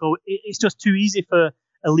Mexico, it's just too easy for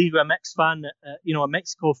a Liga MX fan, a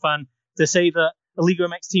Mexico fan, to say that a Liga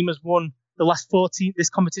MX team has won this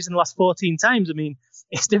competition the last 14 times. I mean,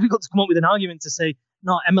 it's difficult to come up with an argument to say,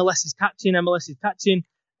 no, MLS is catching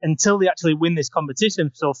until they actually win this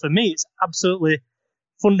competition. So for me, it's absolutely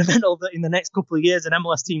fundamental that in the next couple of years an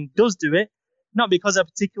MLS team does do it, not because I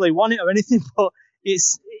particularly want it or anything, but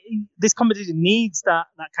this competition needs that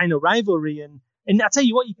kind of rivalry. And I tell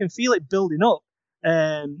you what, you can feel it building up.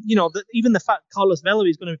 Even the fact Carlos Vela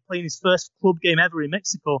is going to be playing his first club game ever in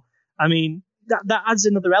Mexico, I mean, that adds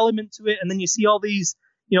another element to it. And then you see all these,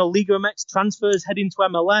 Liga MX transfers heading to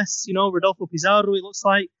MLS, Rodolfo Pizarro, it looks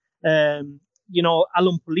like, Alan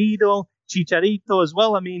Pulido, Chicharito as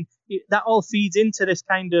well. I mean, that all feeds into this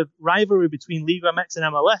kind of rivalry between Liga MX and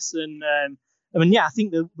MLS. And I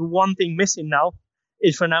think the one thing missing now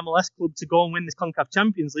is for an MLS club to go and win this CONCACAF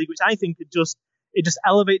Champions League, which I think it just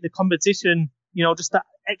elevate the competition, just that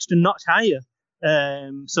extra notch higher.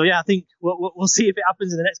 So yeah, I think we'll see if it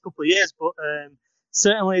happens in the next couple of years, but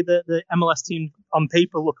certainly the MLS team on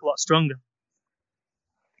paper look a lot stronger.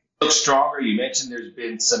 Look stronger. You mentioned there's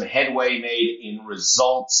been some headway made in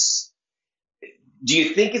results. Do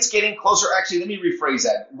you think it's getting closer? Actually, let me rephrase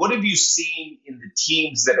that. What have you seen in the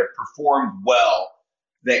teams that have performed well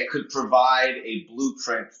that could provide a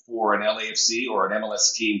blueprint for an LAFC or an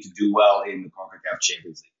MLS team to do well in the CONCACAF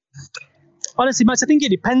Champions League? Honestly, Max, I think it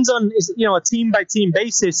depends on a team by team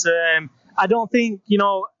basis. I don't think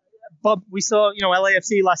Bob. We saw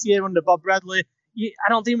LAFC last year under Bob Bradley. I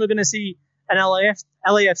don't think we're going to see an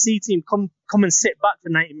LAFC team come and sit back for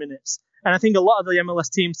 90 minutes. And I think a lot of the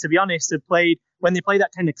MLS teams, to be honest, have played when they play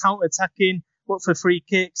that kind of counter-attacking, look for free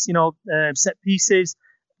kicks, set pieces.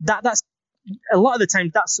 That's a lot of the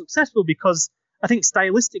time that's successful because I think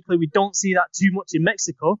stylistically we don't see that too much in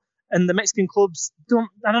Mexico, and the Mexican clubs they're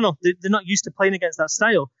not used to playing against that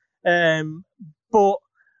style. But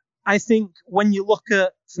I think when you look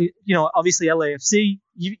at, obviously LAFC,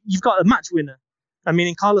 you've got a match winner. I mean,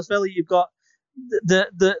 in Carlos Vela, you've got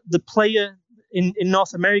the player in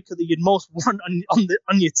North America that you'd most want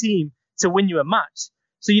on your team to win you a match.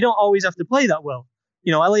 So you don't always have to play that well.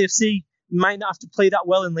 LAFC might not have to play that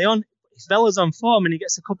well in Leon. If Vela's on form and he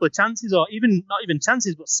gets a couple of chances, or not even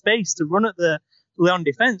chances, but space to run at the Leon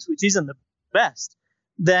defense, which isn't the best,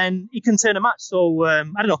 then he can turn a match. So I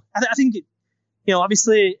don't know. I think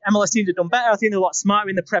obviously MLS teams have done better. I think they're a lot smarter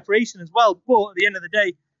in the preparation as well. But at the end of the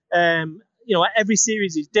day, every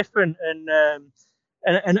series is different,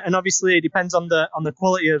 and obviously it depends on the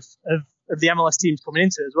quality of the MLS teams coming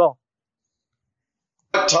into it as well.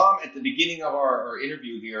 Tom, at the beginning of our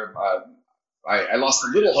interview here, I lost a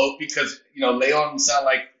little hope because Leon sound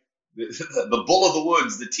like the bull of the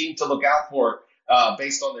woods, the team to look out for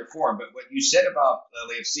based on their form. But what you said about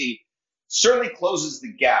LAFC certainly closes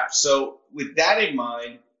the gap. So with that in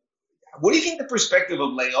mind, what do you think the perspective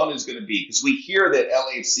of Leon is going to be? Because we hear that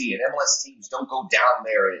LAFC and MLS teams don't go down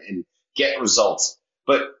there and get results.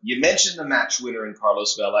 But you mentioned the match winner in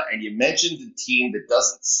Carlos Vela, and you mentioned the team that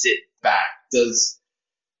doesn't sit back. Does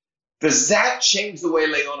that change the way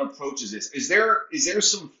Leon approaches this? Is there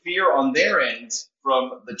some fear on their end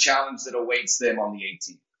from the challenge that awaits them on the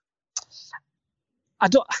 18th?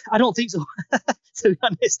 I don't think so. To be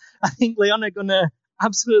honest, I think Leon are going to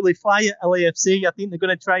absolutely fly at LAFC. I think they're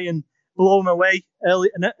going to try and blow them away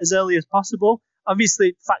as early as possible.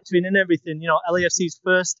 Obviously, factoring in everything, LAFC's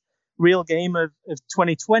first real game of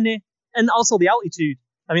 2020, and also the altitude.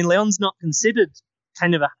 I mean, Leon's not considered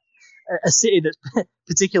kind of a city that's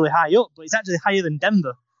particularly high up, but it's actually higher than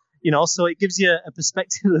Denver. So it gives you a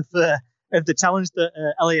perspective of the challenge that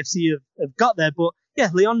LAFC have got there. But yeah,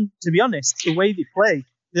 Leon, to be honest, the way they play,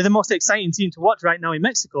 they're the most exciting team to watch right now in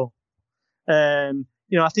Mexico. I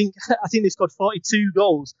think they scored 42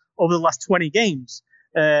 goals over the last 20 games.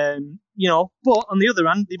 But on the other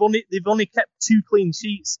hand, they've only kept 2 clean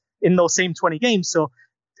sheets in those same 20 games. So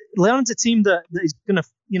Leon's a team that is going to,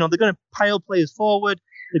 they're going to pile players forward.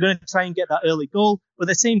 They're going to try and get that early goal, but at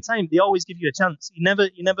the same time, they always give you a chance. You never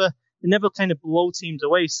kind of blow teams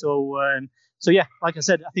away. So yeah, like I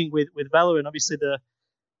said, I think with Vela and obviously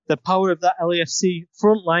the power of that LAFC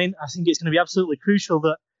front line, I think it's going to be absolutely crucial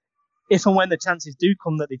that if and when the chances do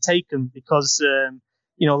come, that they take them, because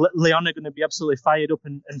Leon are going to be absolutely fired up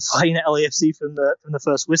and flying at LAFC from the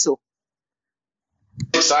first whistle.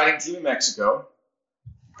 Exciting team in Mexico.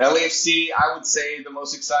 LAFC, I would say, the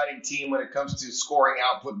most exciting team when it comes to scoring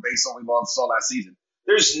output based on what we saw last season.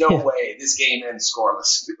 There's no way this game ends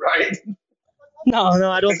scoreless, right? No,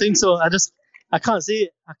 I don't think so. I can't see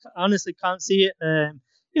it. I honestly can't see it.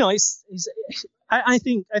 I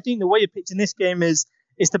think the way you're pitching this game is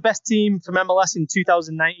it's the best team from MLS in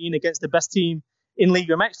 2019 against the best team in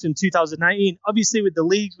Liga MX in 2019. Obviously, with the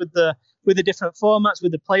leagues, with the different formats,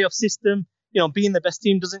 with the playoff system, being the best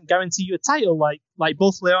team doesn't guarantee you a title, like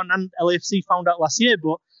both Leon and LAFC found out last year.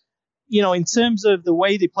 But in terms of the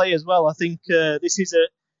way they play as well, I think they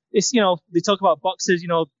talk about boxers,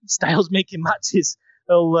 styles making matches.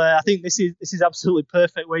 Well, I think this is absolutely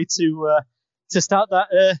perfect way to start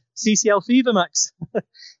that CCL fever, Max.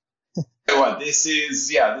 This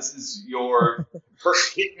is your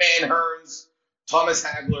Hitman Hearns, Thomas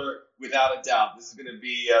Hagler, without a doubt. This is going to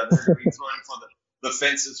be they're going to be throwing for the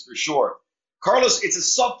fences for sure. Carlos, it's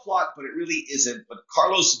a subplot, but it really isn't. But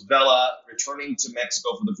Carlos Vela returning to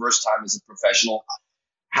Mexico for the first time as a professional.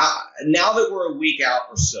 Now that we're a week out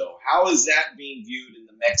or so, how is that being viewed in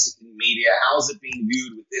the Mexican media? How is it being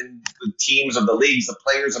viewed within the teams, of the leagues, the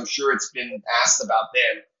players. I'm sure it's been asked about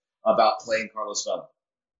them, about playing Carlos Vela.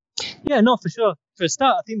 Yeah, no, for sure. For a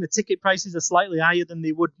start, I think the ticket prices are slightly higher than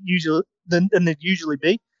they would usually than they'd usually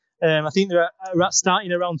be. I think they're at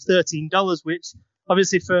starting around $13, which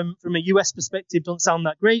obviously from a US perspective doesn't sound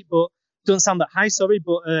that great, but doesn't sound that high. Sorry,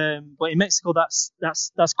 but in Mexico that's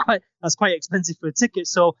quite expensive for a ticket.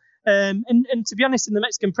 So and to be honest, in the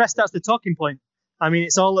Mexican press, that's the talking point. I mean,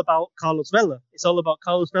 it's all about Carlos Vela. It's all about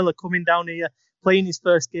Carlos Vela coming down here, playing his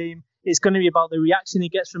first game. It's going to be about the reaction he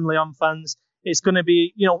gets from Leon fans. It's going to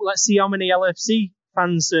be, let's see how many LFC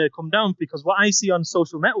fans come down, because what I see on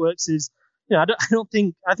social networks is, I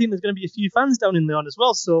think there's going to be a few fans down in Leon as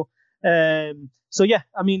well. So yeah,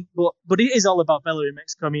 I mean, but it is all about Vela in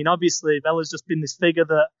Mexico. I mean, obviously Vela's just been this figure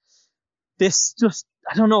that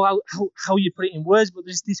I don't know how you put it in words, but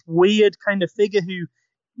there's this weird kind of figure who,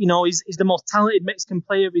 is the most talented Mexican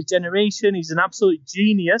player of his generation. He's an absolute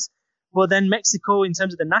genius. But then Mexico, in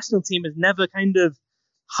terms of the national team, has never kind of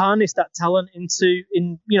harnessed that talent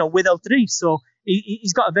with El Tri. So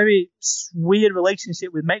he's got a very weird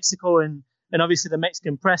relationship with Mexico and obviously the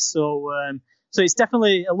Mexican press. So it's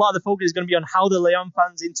definitely a lot of the focus is going to be on how the Leon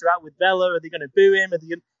fans interact with Vela. Are they going to boo him?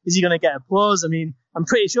 Is he going to get applause? I mean, I'm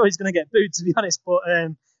pretty sure he's going to get booed, to be honest.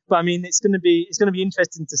 But I mean, it's going to be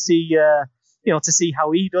interesting to see to see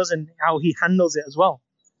how he does and how he handles it as well.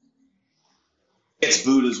 Gets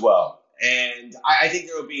booed as well. And I think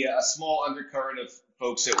there will be a small undercurrent of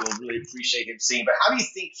folks that will really appreciate him seeing. But how do you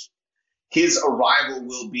think his arrival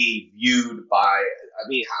will be viewed by,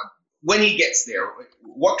 when he gets there,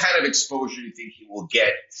 what kind of exposure do you think he will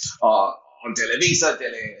get on Televisa,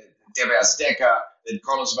 TV Azteca, that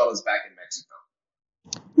Carlos Vela is back in Mexico?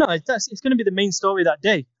 No, it's going to be the main story that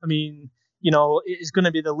day. I mean, it's going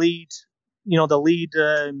to be the lead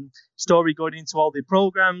story going into all the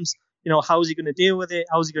programs. How is he going to deal with it?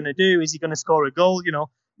 How's he going to do? Is he going to score a goal? And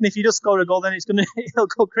if he does score a goal, then it'll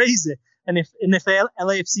go crazy. And if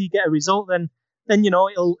LAFC get a result, then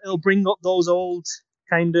it'll bring up those old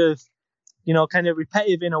kind of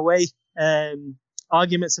repetitive in a way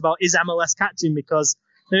arguments about is MLS catching, because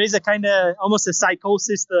there is a kind of almost a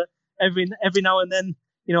psychosis that every now and then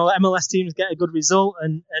MLS teams get a good result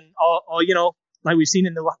or like we've seen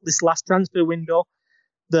in this last transfer window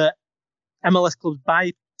that MLS clubs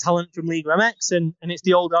buy talent from Liga MX, and it's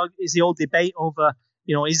the old debate over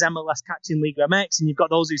is MLS catching Liga MX, and you've got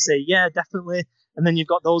those who say yeah, definitely, and then you've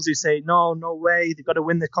got those who say no way, they've got to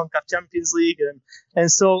win the CONCACAF Champions League,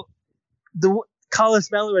 and so the Carlos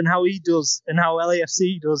Vela and how he does and how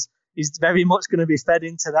LAFC does is very much going to be fed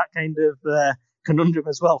into that kind of conundrum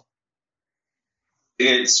as well.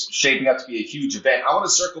 It's shaping up to be a huge event. I want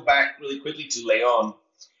to circle back really quickly to Leon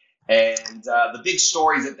and the big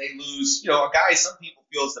stories that they lose. A guy some people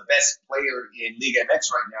feel is the best player in Liga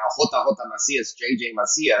MX right now, JJ Macias, JJ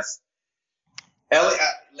Macias.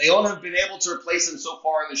 Leon have been able to replace him so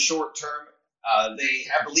far in the short term. They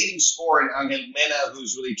have the leading scorer in Angel Mena,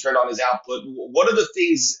 who's really turned on his output. What are the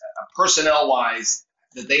things, personnel-wise,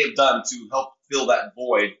 that they have done to help fill that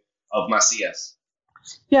void of Macias?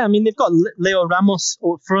 Yeah, I mean, they've got Leo Ramos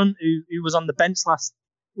up front, who was on the bench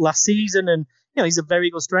last season, and he's a very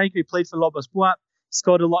good striker. He played for Lobos Buap,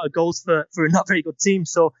 scored a lot of goals for a not very good team.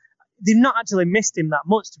 So they've not actually missed him that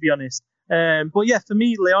much, to be honest. But yeah, for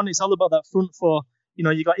me, Leon, it's all about that front four.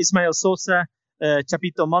 You got Ismael Sosa,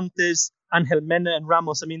 Chapito Montes, Angel Mena, and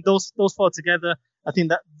Ramos. I mean, those four together, I think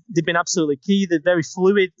that they've been absolutely key. They're very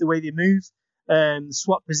fluid the way they move,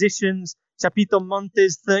 swap positions. Chapito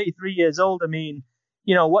Montes, 33 years old. I mean,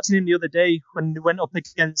 watching him the other day when he went up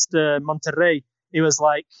against Monterrey, it was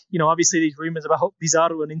like, obviously these rumors about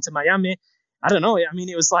Pizarro and Inter Miami. I don't know. I mean,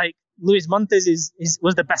 it was like Luis Montes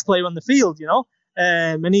was the best player on the field,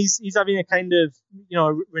 and he's having a kind of,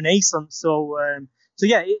 renaissance. So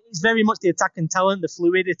yeah, it's very much the attacking talent, the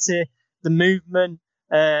fluidity, the movement,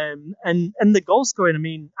 and the goal scoring. I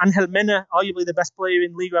mean, Angel Mena, arguably the best player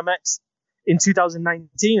in Liga MX in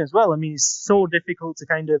 2019 as well. I mean, it's so difficult to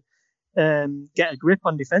kind of get a grip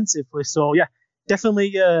on defensively. So yeah,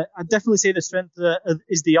 definitely, I'd definitely say the strength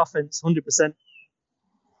is the offense, 100%.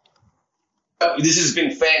 This has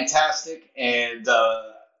been fantastic, and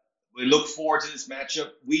we look forward to this matchup.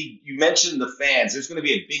 You mentioned the fans. There's going to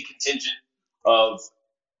be a big contingent of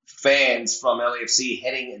fans from LAFC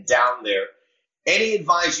heading down there. Any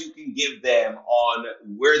advice you can give them on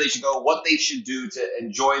where they should go, what they should do to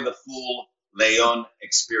enjoy the full Leon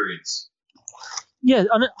experience? Yeah,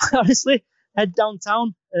 honestly, head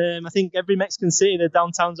downtown. I think every Mexican city, the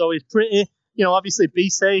downtown's always pretty. Obviously be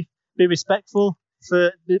safe, be respectful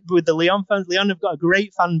with the Leon fans. Leon have got a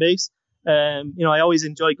great fan base. I always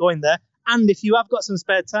enjoy going there. And if you have got some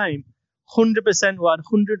spare time, 100% what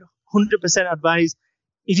 100% advise.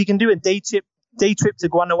 If you can do a day trip to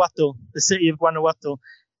Guanajuato, the city of Guanajuato,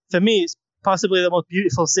 for me, it's possibly the most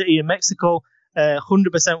beautiful city in Mexico.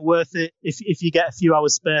 100% worth it if you get a few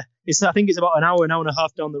hours spare. I think it's about an hour and a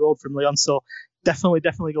half down the road from Leon, so definitely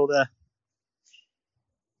go there.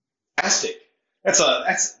 Fantastic. That's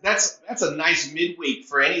a nice midweek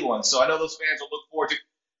for anyone. So I know those fans will look forward to.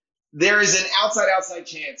 There is an outside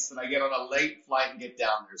chance that I get on a late flight and get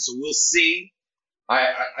down there. So we'll see.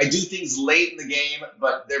 I do things late in the game,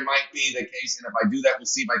 but there might be the case, and if I do that, we'll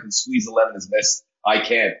see if I can squeeze 11 as best I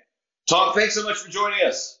can. Tom, thanks so much for joining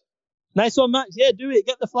us. Nice one, Max. Yeah, do it.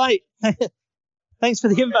 Get the flight. Thanks for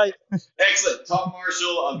the invite. Excellent. Tom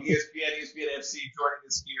Marshall of ESPN FC, joining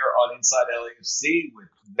us here on Inside LAFC with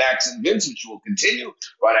Max and Vince, which will continue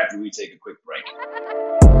right after we take a quick break.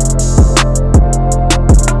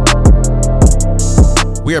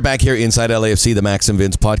 We are back here inside LAFC, the Max and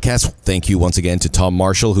Vince podcast. Thank you once again to Tom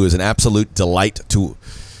Marshall, who is an absolute delight to.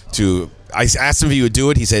 I asked him if he would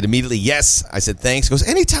do it. He said immediately yes. I said thanks. He goes,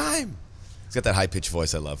 anytime. He's got that high-pitched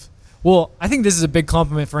voice I love. Well, I think this is a big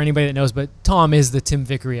compliment for anybody that knows, but Tom is the Tim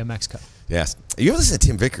Vickery of Mexico. Yes. You ever listen to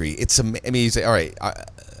Tim Vickery? You say, all right,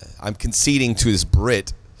 I'm conceding to this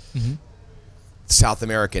Brit, South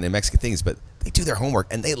American and Mexican things, but they do their homework,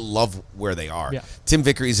 and they love where they are. Yeah. Tim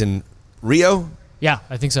Vickery's in Rio. Yeah,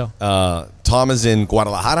 I think so. Tom is in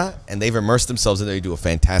Guadalajara, and they've immersed themselves in there. They do a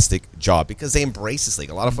fantastic job because they embrace this league.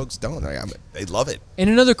 A lot of folks don't. They love it. And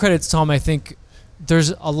another credit to Tom, I think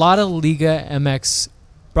there's a lot of Liga MX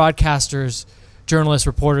broadcasters, journalists,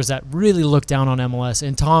 reporters that really look down on MLS,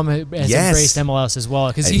 and Tom has embraced MLS as well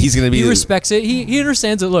because he respects it. He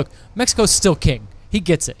understands it. Look, Mexico's still king. He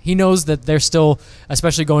gets it. He knows that they're still,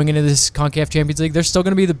 especially going into this CONCACAF Champions League, they're still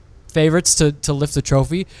going to be the favorites to lift the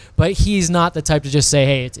trophy, but he's not the type to just say,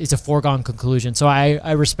 hey, it's a foregone conclusion. So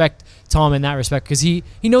I respect Tom in that respect because he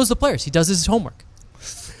knows the players. He does his homework.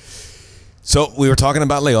 So we were talking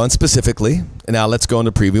about Leon specifically, and now let's go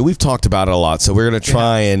into preview. We've talked about it a lot, so we're going to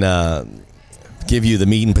try and give you the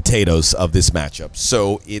meat and potatoes of this matchup.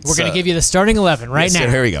 So we're going to give you the starting 11 right now. So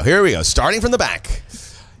here we go. Starting from the back.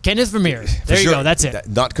 Kenneth Vermeer. There you go. That's it.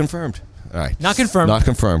 Not confirmed. All right. Not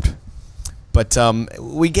confirmed. But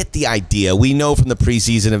we get the idea. We know from the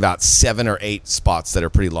preseason about 7 or 8 spots that are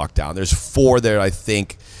pretty locked down. There's 4 that I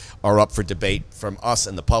think are up for debate from us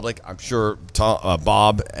and the public. I'm sure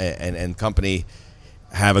Bob and company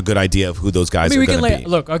have a good idea of who those guys are going to be.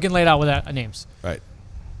 Look, I can lay it out with names. Right.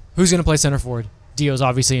 Who's going to play center forward? Dio's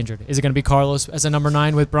obviously injured. Is it going to be Carlos as a number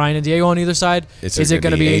 9 with Brian and Diego on either side? Is it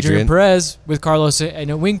going to be Adrian Perez with Carlos in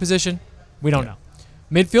a wing position? We don't know.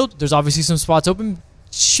 Midfield, there's obviously some spots open.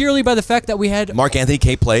 Sheerly by the fact that we had Mark-Anthony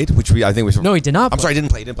Kaye played, which I think was no, he did not. I'm sorry, he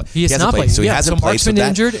didn't play. He hasn't played. So he hasn't played. Mark's been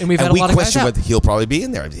injured, and we've had a lot of guys out. We question whether he'll probably be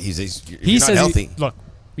in there. He says not healthy. Look,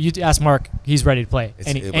 you ask Mark, he's ready to play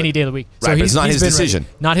any day of the week. So but it's not his decision.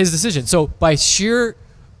 Not his decision. So by the sheer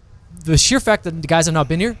fact that the guys have not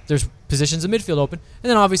been here, there's positions in midfield open, and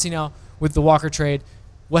then obviously now with the Walker trade,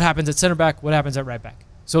 what happens at center back? What happens at right back?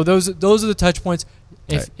 So those are the touch points.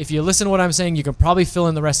 If you listen to what I'm saying, you can probably fill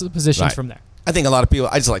in the rest of the positions from there. I think a lot of people,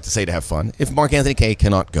 I just like to say to have fun, if Mark-Anthony Kaye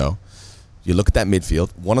cannot go, you look at that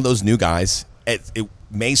midfield, one of those new guys, it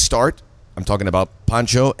may start, I'm talking about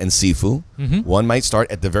Pancho and Sifu. One might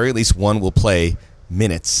start, at the very least one will play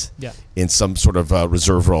minutes in some sort of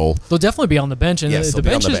reserve role. They'll definitely be on the bench. And yes, the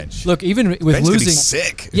bench on the bench. Look, even with losing,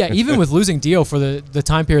 sick. Even with losing Dio for the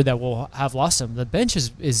time period that we'll have lost him, the bench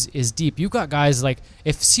is deep. You've got guys like,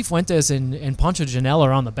 if Cifuentes and Pancho Janela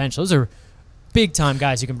are on the bench, those are big-time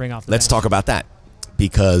guys you can bring off the bench. Let's talk about that,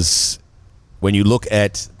 because when you look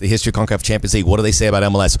at the history of CONCACAF Champions League, what do they say about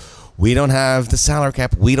MLS? We don't have the salary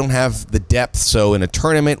cap. We don't have the depth. So in a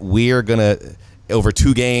tournament, we're going to, over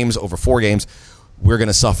 2 games, over 4 games, we're going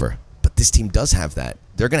to suffer. But this team does have that.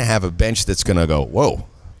 They're going to have a bench that's going to go, whoa.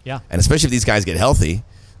 Yeah. And especially if these guys get healthy,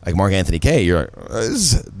 like Mark-Anthony Kaye, you're like,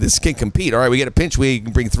 this can compete. All right, we get a pinch. We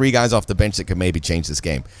can bring 3 guys off the bench that can maybe change this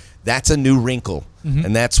game. That's a new wrinkle.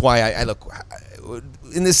 And that's why I look,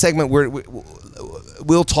 in this segment,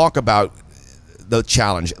 we'll talk about the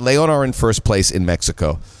challenge. Leon are in first place in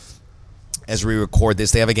Mexico. As we record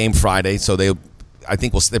this, they have a game Friday, so they're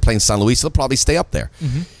playing San Luis. They'll probably stay up there.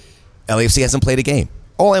 LAFC hasn't played a game.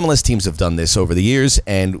 All MLS teams have done this over the years,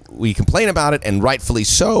 and we complain about it, and rightfully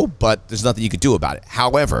so, but there's nothing you could do about it.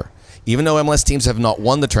 However, even though MLS teams have not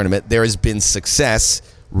won the tournament, there has been success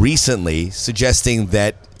recently suggesting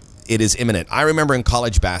that it is imminent. I remember in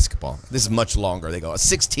college basketball, this is much longer, they go, a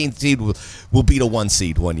 16th seed will beat a 1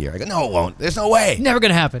 seed one year. I go, no, it won't. There's no way. Never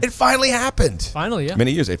going to happen. It finally happened. Finally, yeah.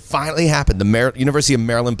 Many years. It finally happened. The University of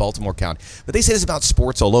Maryland, Baltimore County. But they say this about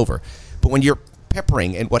sports all over. But But when you're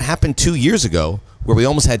peppering, and what happened 2 years ago, where we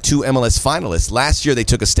almost had 2 MLS finalists, last year they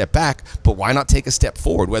took a step back, but why not take a step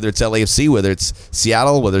forward? Whether it's LAFC, whether it's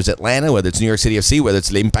Seattle, whether it's Atlanta, whether it's New York City FC, whether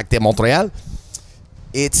it's l'Impact de Montréal,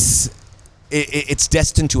 it's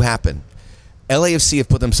destined to happen. LAFC have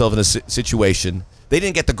put themselves in a situation. They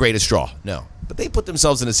didn't get the greatest draw, no. But they put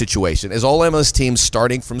themselves in a situation, as all MLS teams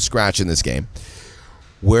starting from scratch in this game,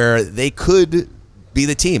 where they could be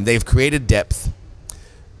the team. They've created depth.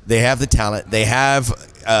 They have the talent. They have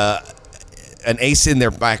an ace in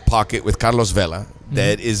their back pocket with Carlos Vela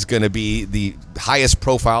that is going to be the highest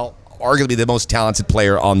profile, arguably the most talented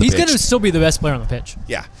player on the pitch. He's going to still be the best player on the pitch.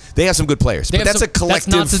 Yeah. They have some good players. But that's a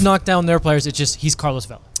collective. That's not to knock down their players. It's just he's Carlos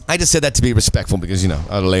Vela. I just said that to be respectful because,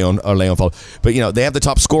 Leon follow. But, they have the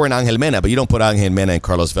top scorer in Angel Mena, but you don't put Angel Mena in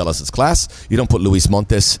Carlos Vela's class. You don't put Luis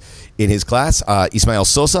Montes in his class. Ismael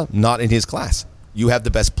Sosa, not in his class. You have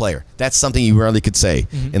the best player. That's something you rarely could say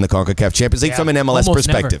in the CONCACAF Champions League from an MLS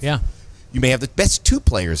perspective. Never. Yeah. You may have the best 2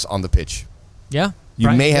 players on the pitch. Yeah. You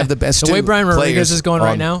may have the best 2 The way Brian Rodriguez is going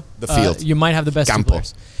right now, the field. You might have the best 2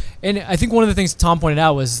 players. And I think one of the things Tom pointed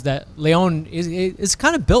out was that Leon is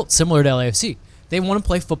kind of built similar to LAFC. They want to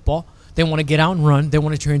play football. They want to get out and run. They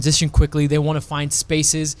want to transition quickly. They want to find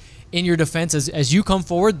spaces in your defense. As you come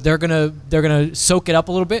forward, they're gonna soak it up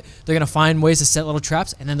a little bit. They're gonna find ways to set little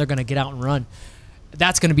traps, and then they're gonna get out and run.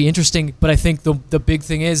 That's gonna be interesting. But I think the big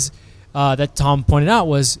thing is that Tom pointed out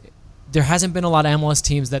was there hasn't been a lot of MLS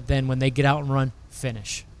teams that then when they get out and run,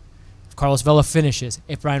 finish. If Carlos Vela finishes,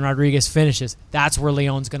 if Brian Rodriguez finishes, that's where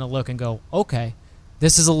Leon's gonna look and go, okay,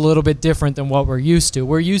 this is a little bit different than what we're used to.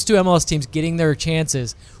 We're used to MLS teams getting their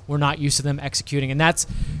chances. We're not used to them executing. And that's,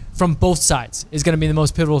 from both sides, is going to be the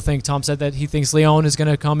most pivotal thing. Tom said that he thinks Leon is going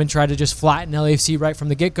to come and try to just flatten LAFC right from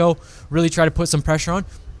the get-go, really try to put some pressure on.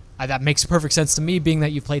 That makes perfect sense to me, being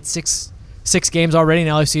that you've played six games already and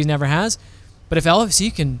LAFC never has. But if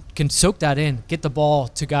LAFC can soak that in, get the ball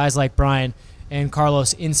to guys like Brian and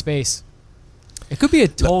Carlos in space, it could be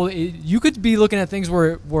you could be looking at things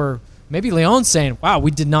where maybe Leon's saying, wow,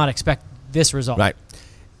 we did not expect this result. Right.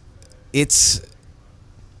 It's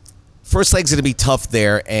first leg's going to be tough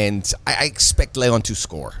there, and I expect Leon to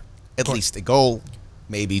score at least a goal,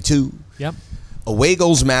 maybe 2. Yep. Away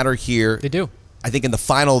goals matter here. They do. I think in the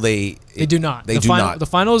final they do not. They do not. The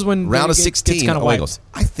final is when round of 16 kind of away goals.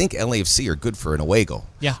 I think LAFC are good for an away goal.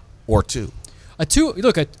 Yeah. Or 2. A 2.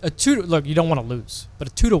 Look, a 2. Look, you don't want to lose, but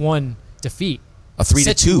a 2-1 defeat. A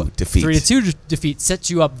 3-2 defeat. 3-2 defeat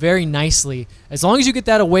sets you up very nicely. As long as you get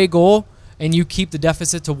that away goal and you keep the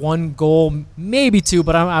deficit to 1 goal, maybe 2,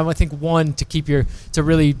 but I think 1 to keep to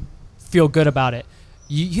really feel good about it.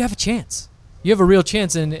 You have a chance. You have a real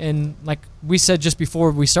chance. And like we said just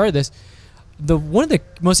before we started this, one of the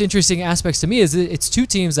most interesting aspects to me is that it's 2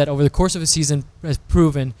 teams that over the course of a season has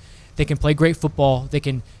proven they can play great football. They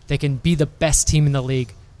can be the best team in the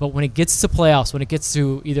league. But when it gets to playoffs, when it gets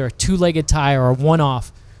to either a 2-legged tie or a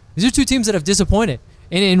one-off, these are 2 teams that have disappointed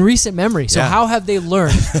in recent memory. So how have they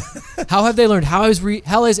learned? How has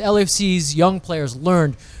LAFC's young players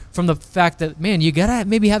learned from the fact that, man, you got to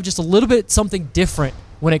maybe have just a little bit something different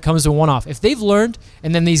when it comes to a one-off? If they've learned,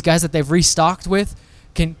 and then these guys that they've restocked with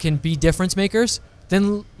can be difference makers,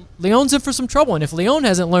 then Leon's in for some trouble. And if Leon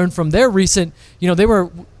hasn't learned from their recent, were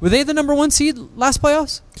they the number 1 seed last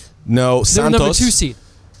playoffs? No, they were Santos. number 2 seed.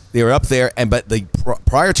 They were up there, but the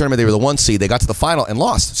prior tournament they were the 1 seed. They got to the final and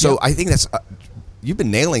lost. So I think that's you've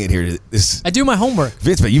been nailing it here. I do my homework,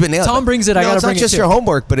 Vince, but you've been nailing it. Tom brings it. I got to bring it. It's not just your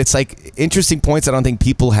homework, but it's like interesting points. I don't think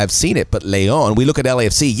people have seen it. But Leon, we look at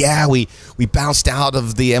LAFC. Yeah, we bounced out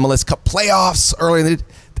of the MLS Cup playoffs early.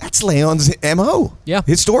 That's Leon's MO. Yeah,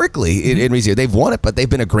 historically in recent years they've won it, but they've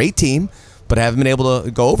been a great team, but haven't been able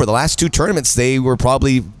to go over. The last 2 tournaments they were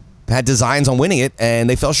probably had designs on winning it, and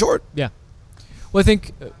they fell short. Yeah. Well, I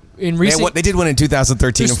think. They did win in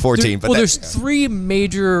 2013 and 14. There's 3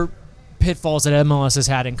 major pitfalls that MLS has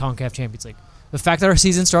had in CONCACAF Champions League. The fact that our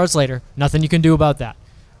season starts later, nothing you can do about that.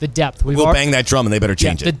 The depth. We'll bang that drum and they better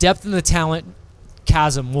change it. The depth and the talent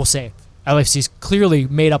chasm, we'll say. LAFC's clearly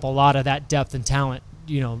made up a lot of that depth and talent,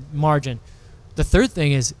 margin. The third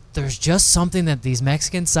thing is there's just something that these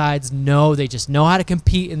Mexican sides know. They just know how to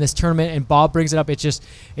compete in this tournament, and Bob brings it up.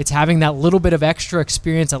 It's having that little bit of extra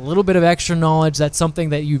experience, a little bit of extra knowledge. That's something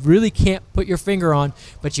that you really can't put your finger on,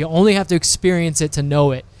 but you only have to experience it to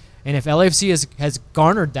know it. And if LAFC has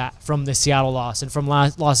garnered that from the Seattle loss and from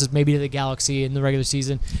losses maybe to the Galaxy in the regular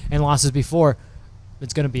season and losses before,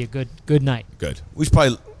 it's going to be a good night. Good. I'm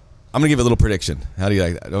going to give a little prediction. How do you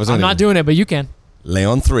like that? I'm not doing it, but you can.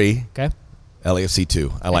 Leon 3. Okay. LAFC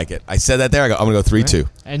 2. I like it. I said that there. I'm going to go 3-2.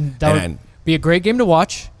 And that would be a great game to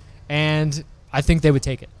watch, and I think they would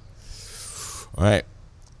take it. All right.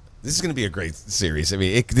 This is going to be a great series. I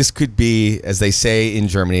mean, this could be, as they say in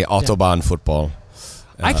Germany, Autobahn football.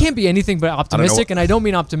 I can't be anything but optimistic, I and I don't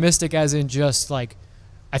mean optimistic as in just like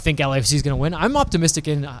I think LAFC is going to win. I'm optimistic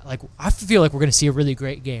in like I feel like we're going to see a really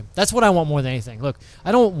great game. That's what I want more than anything. Look,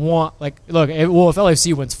 I don't want if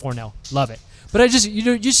LAFC wins 4-0, love it. But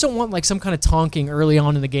you just don't want like some kind of tonking early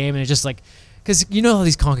on in the game, and it's just like because you know how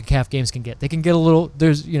these CONCACAF games can get. They can get a little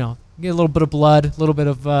get a little bit of blood, a little bit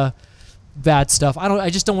of bad stuff. I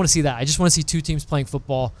just don't want to see that. I just want to see two teams playing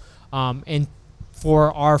football, and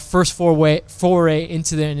for our first foray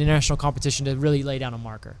into the international competition to really lay down a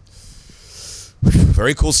marker.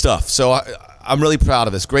 Very cool stuff. So I'm really proud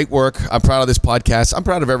of this. Great work. I'm proud of this podcast. I'm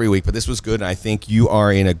proud of every week, but this was good, and I think you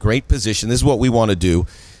are in a great position. This is what we want to do.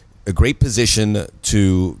 A great position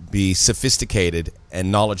to be sophisticated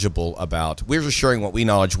and knowledgeable about. We're just sharing what we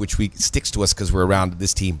knowledge, which sticks to us because we're around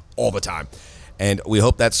this team all the time. And we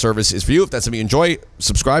hope that service is for you. If that's something you enjoy,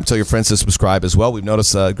 subscribe. Tell your friends to subscribe as well. We've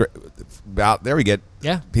noticed there we get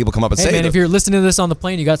people come up and say, man, if you're listening to this on the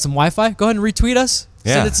plane, you got some Wi-Fi, go ahead and retweet us.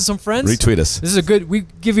 Send it to some friends. Retweet us. This is we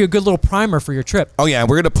give you a good little primer for your trip. Oh, yeah, and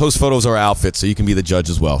we're going to post photos of our outfits so you can be the judge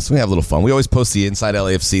as well. So we have a little fun. We always post the Inside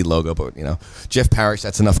LAFC logo, but, Jeff Parrish,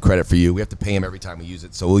 that's enough credit for you. We have to pay him every time we use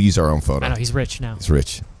it, so we'll use our own photo. I know, he's rich now. He's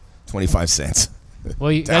rich. 25 cents.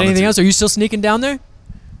 Well, you got anything else? Are you still sneaking down there?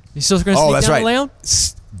 You still going to sneak down to Leon?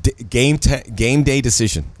 Game day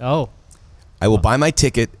decision. Oh. I will buy my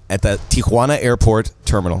ticket at the Tijuana Airport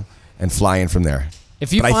terminal and fly in from there.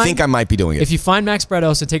 I think I might be doing it. If you find Max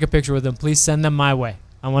Bredos and take a picture with him, please send them my way.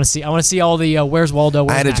 I want to see all the Where's Waldo,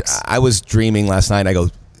 where's Max? I was dreaming last night. I go,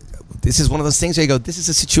 this is one of those things where you go, this is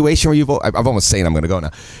a situation where I'm almost saying I'm going to go now.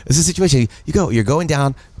 This is a situation, you're going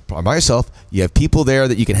down by yourself. You have people there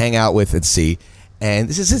that you can hang out with and see. And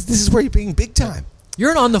this is where you're being big time.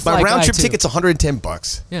 You're an on-the-fly guy, my round trip too. ticket's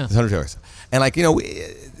 $110. Yeah. It's $110. And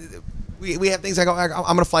we have things I'm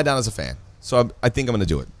going to fly down as a fan. So I think I'm going to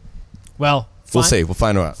do it. Well, we'll see. We'll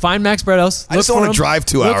find out. Find Max Bredos. I just don't want to drive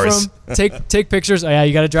 2 hours. Take pictures. Oh, yeah,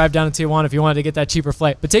 you got to drive down to Tijuana if you wanted to get that cheaper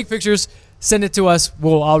flight. But take pictures. Send it to us.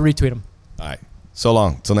 I'll retweet them. All right. So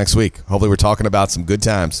long. Till next week. Hopefully we're talking about some good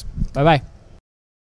times. Bye-bye.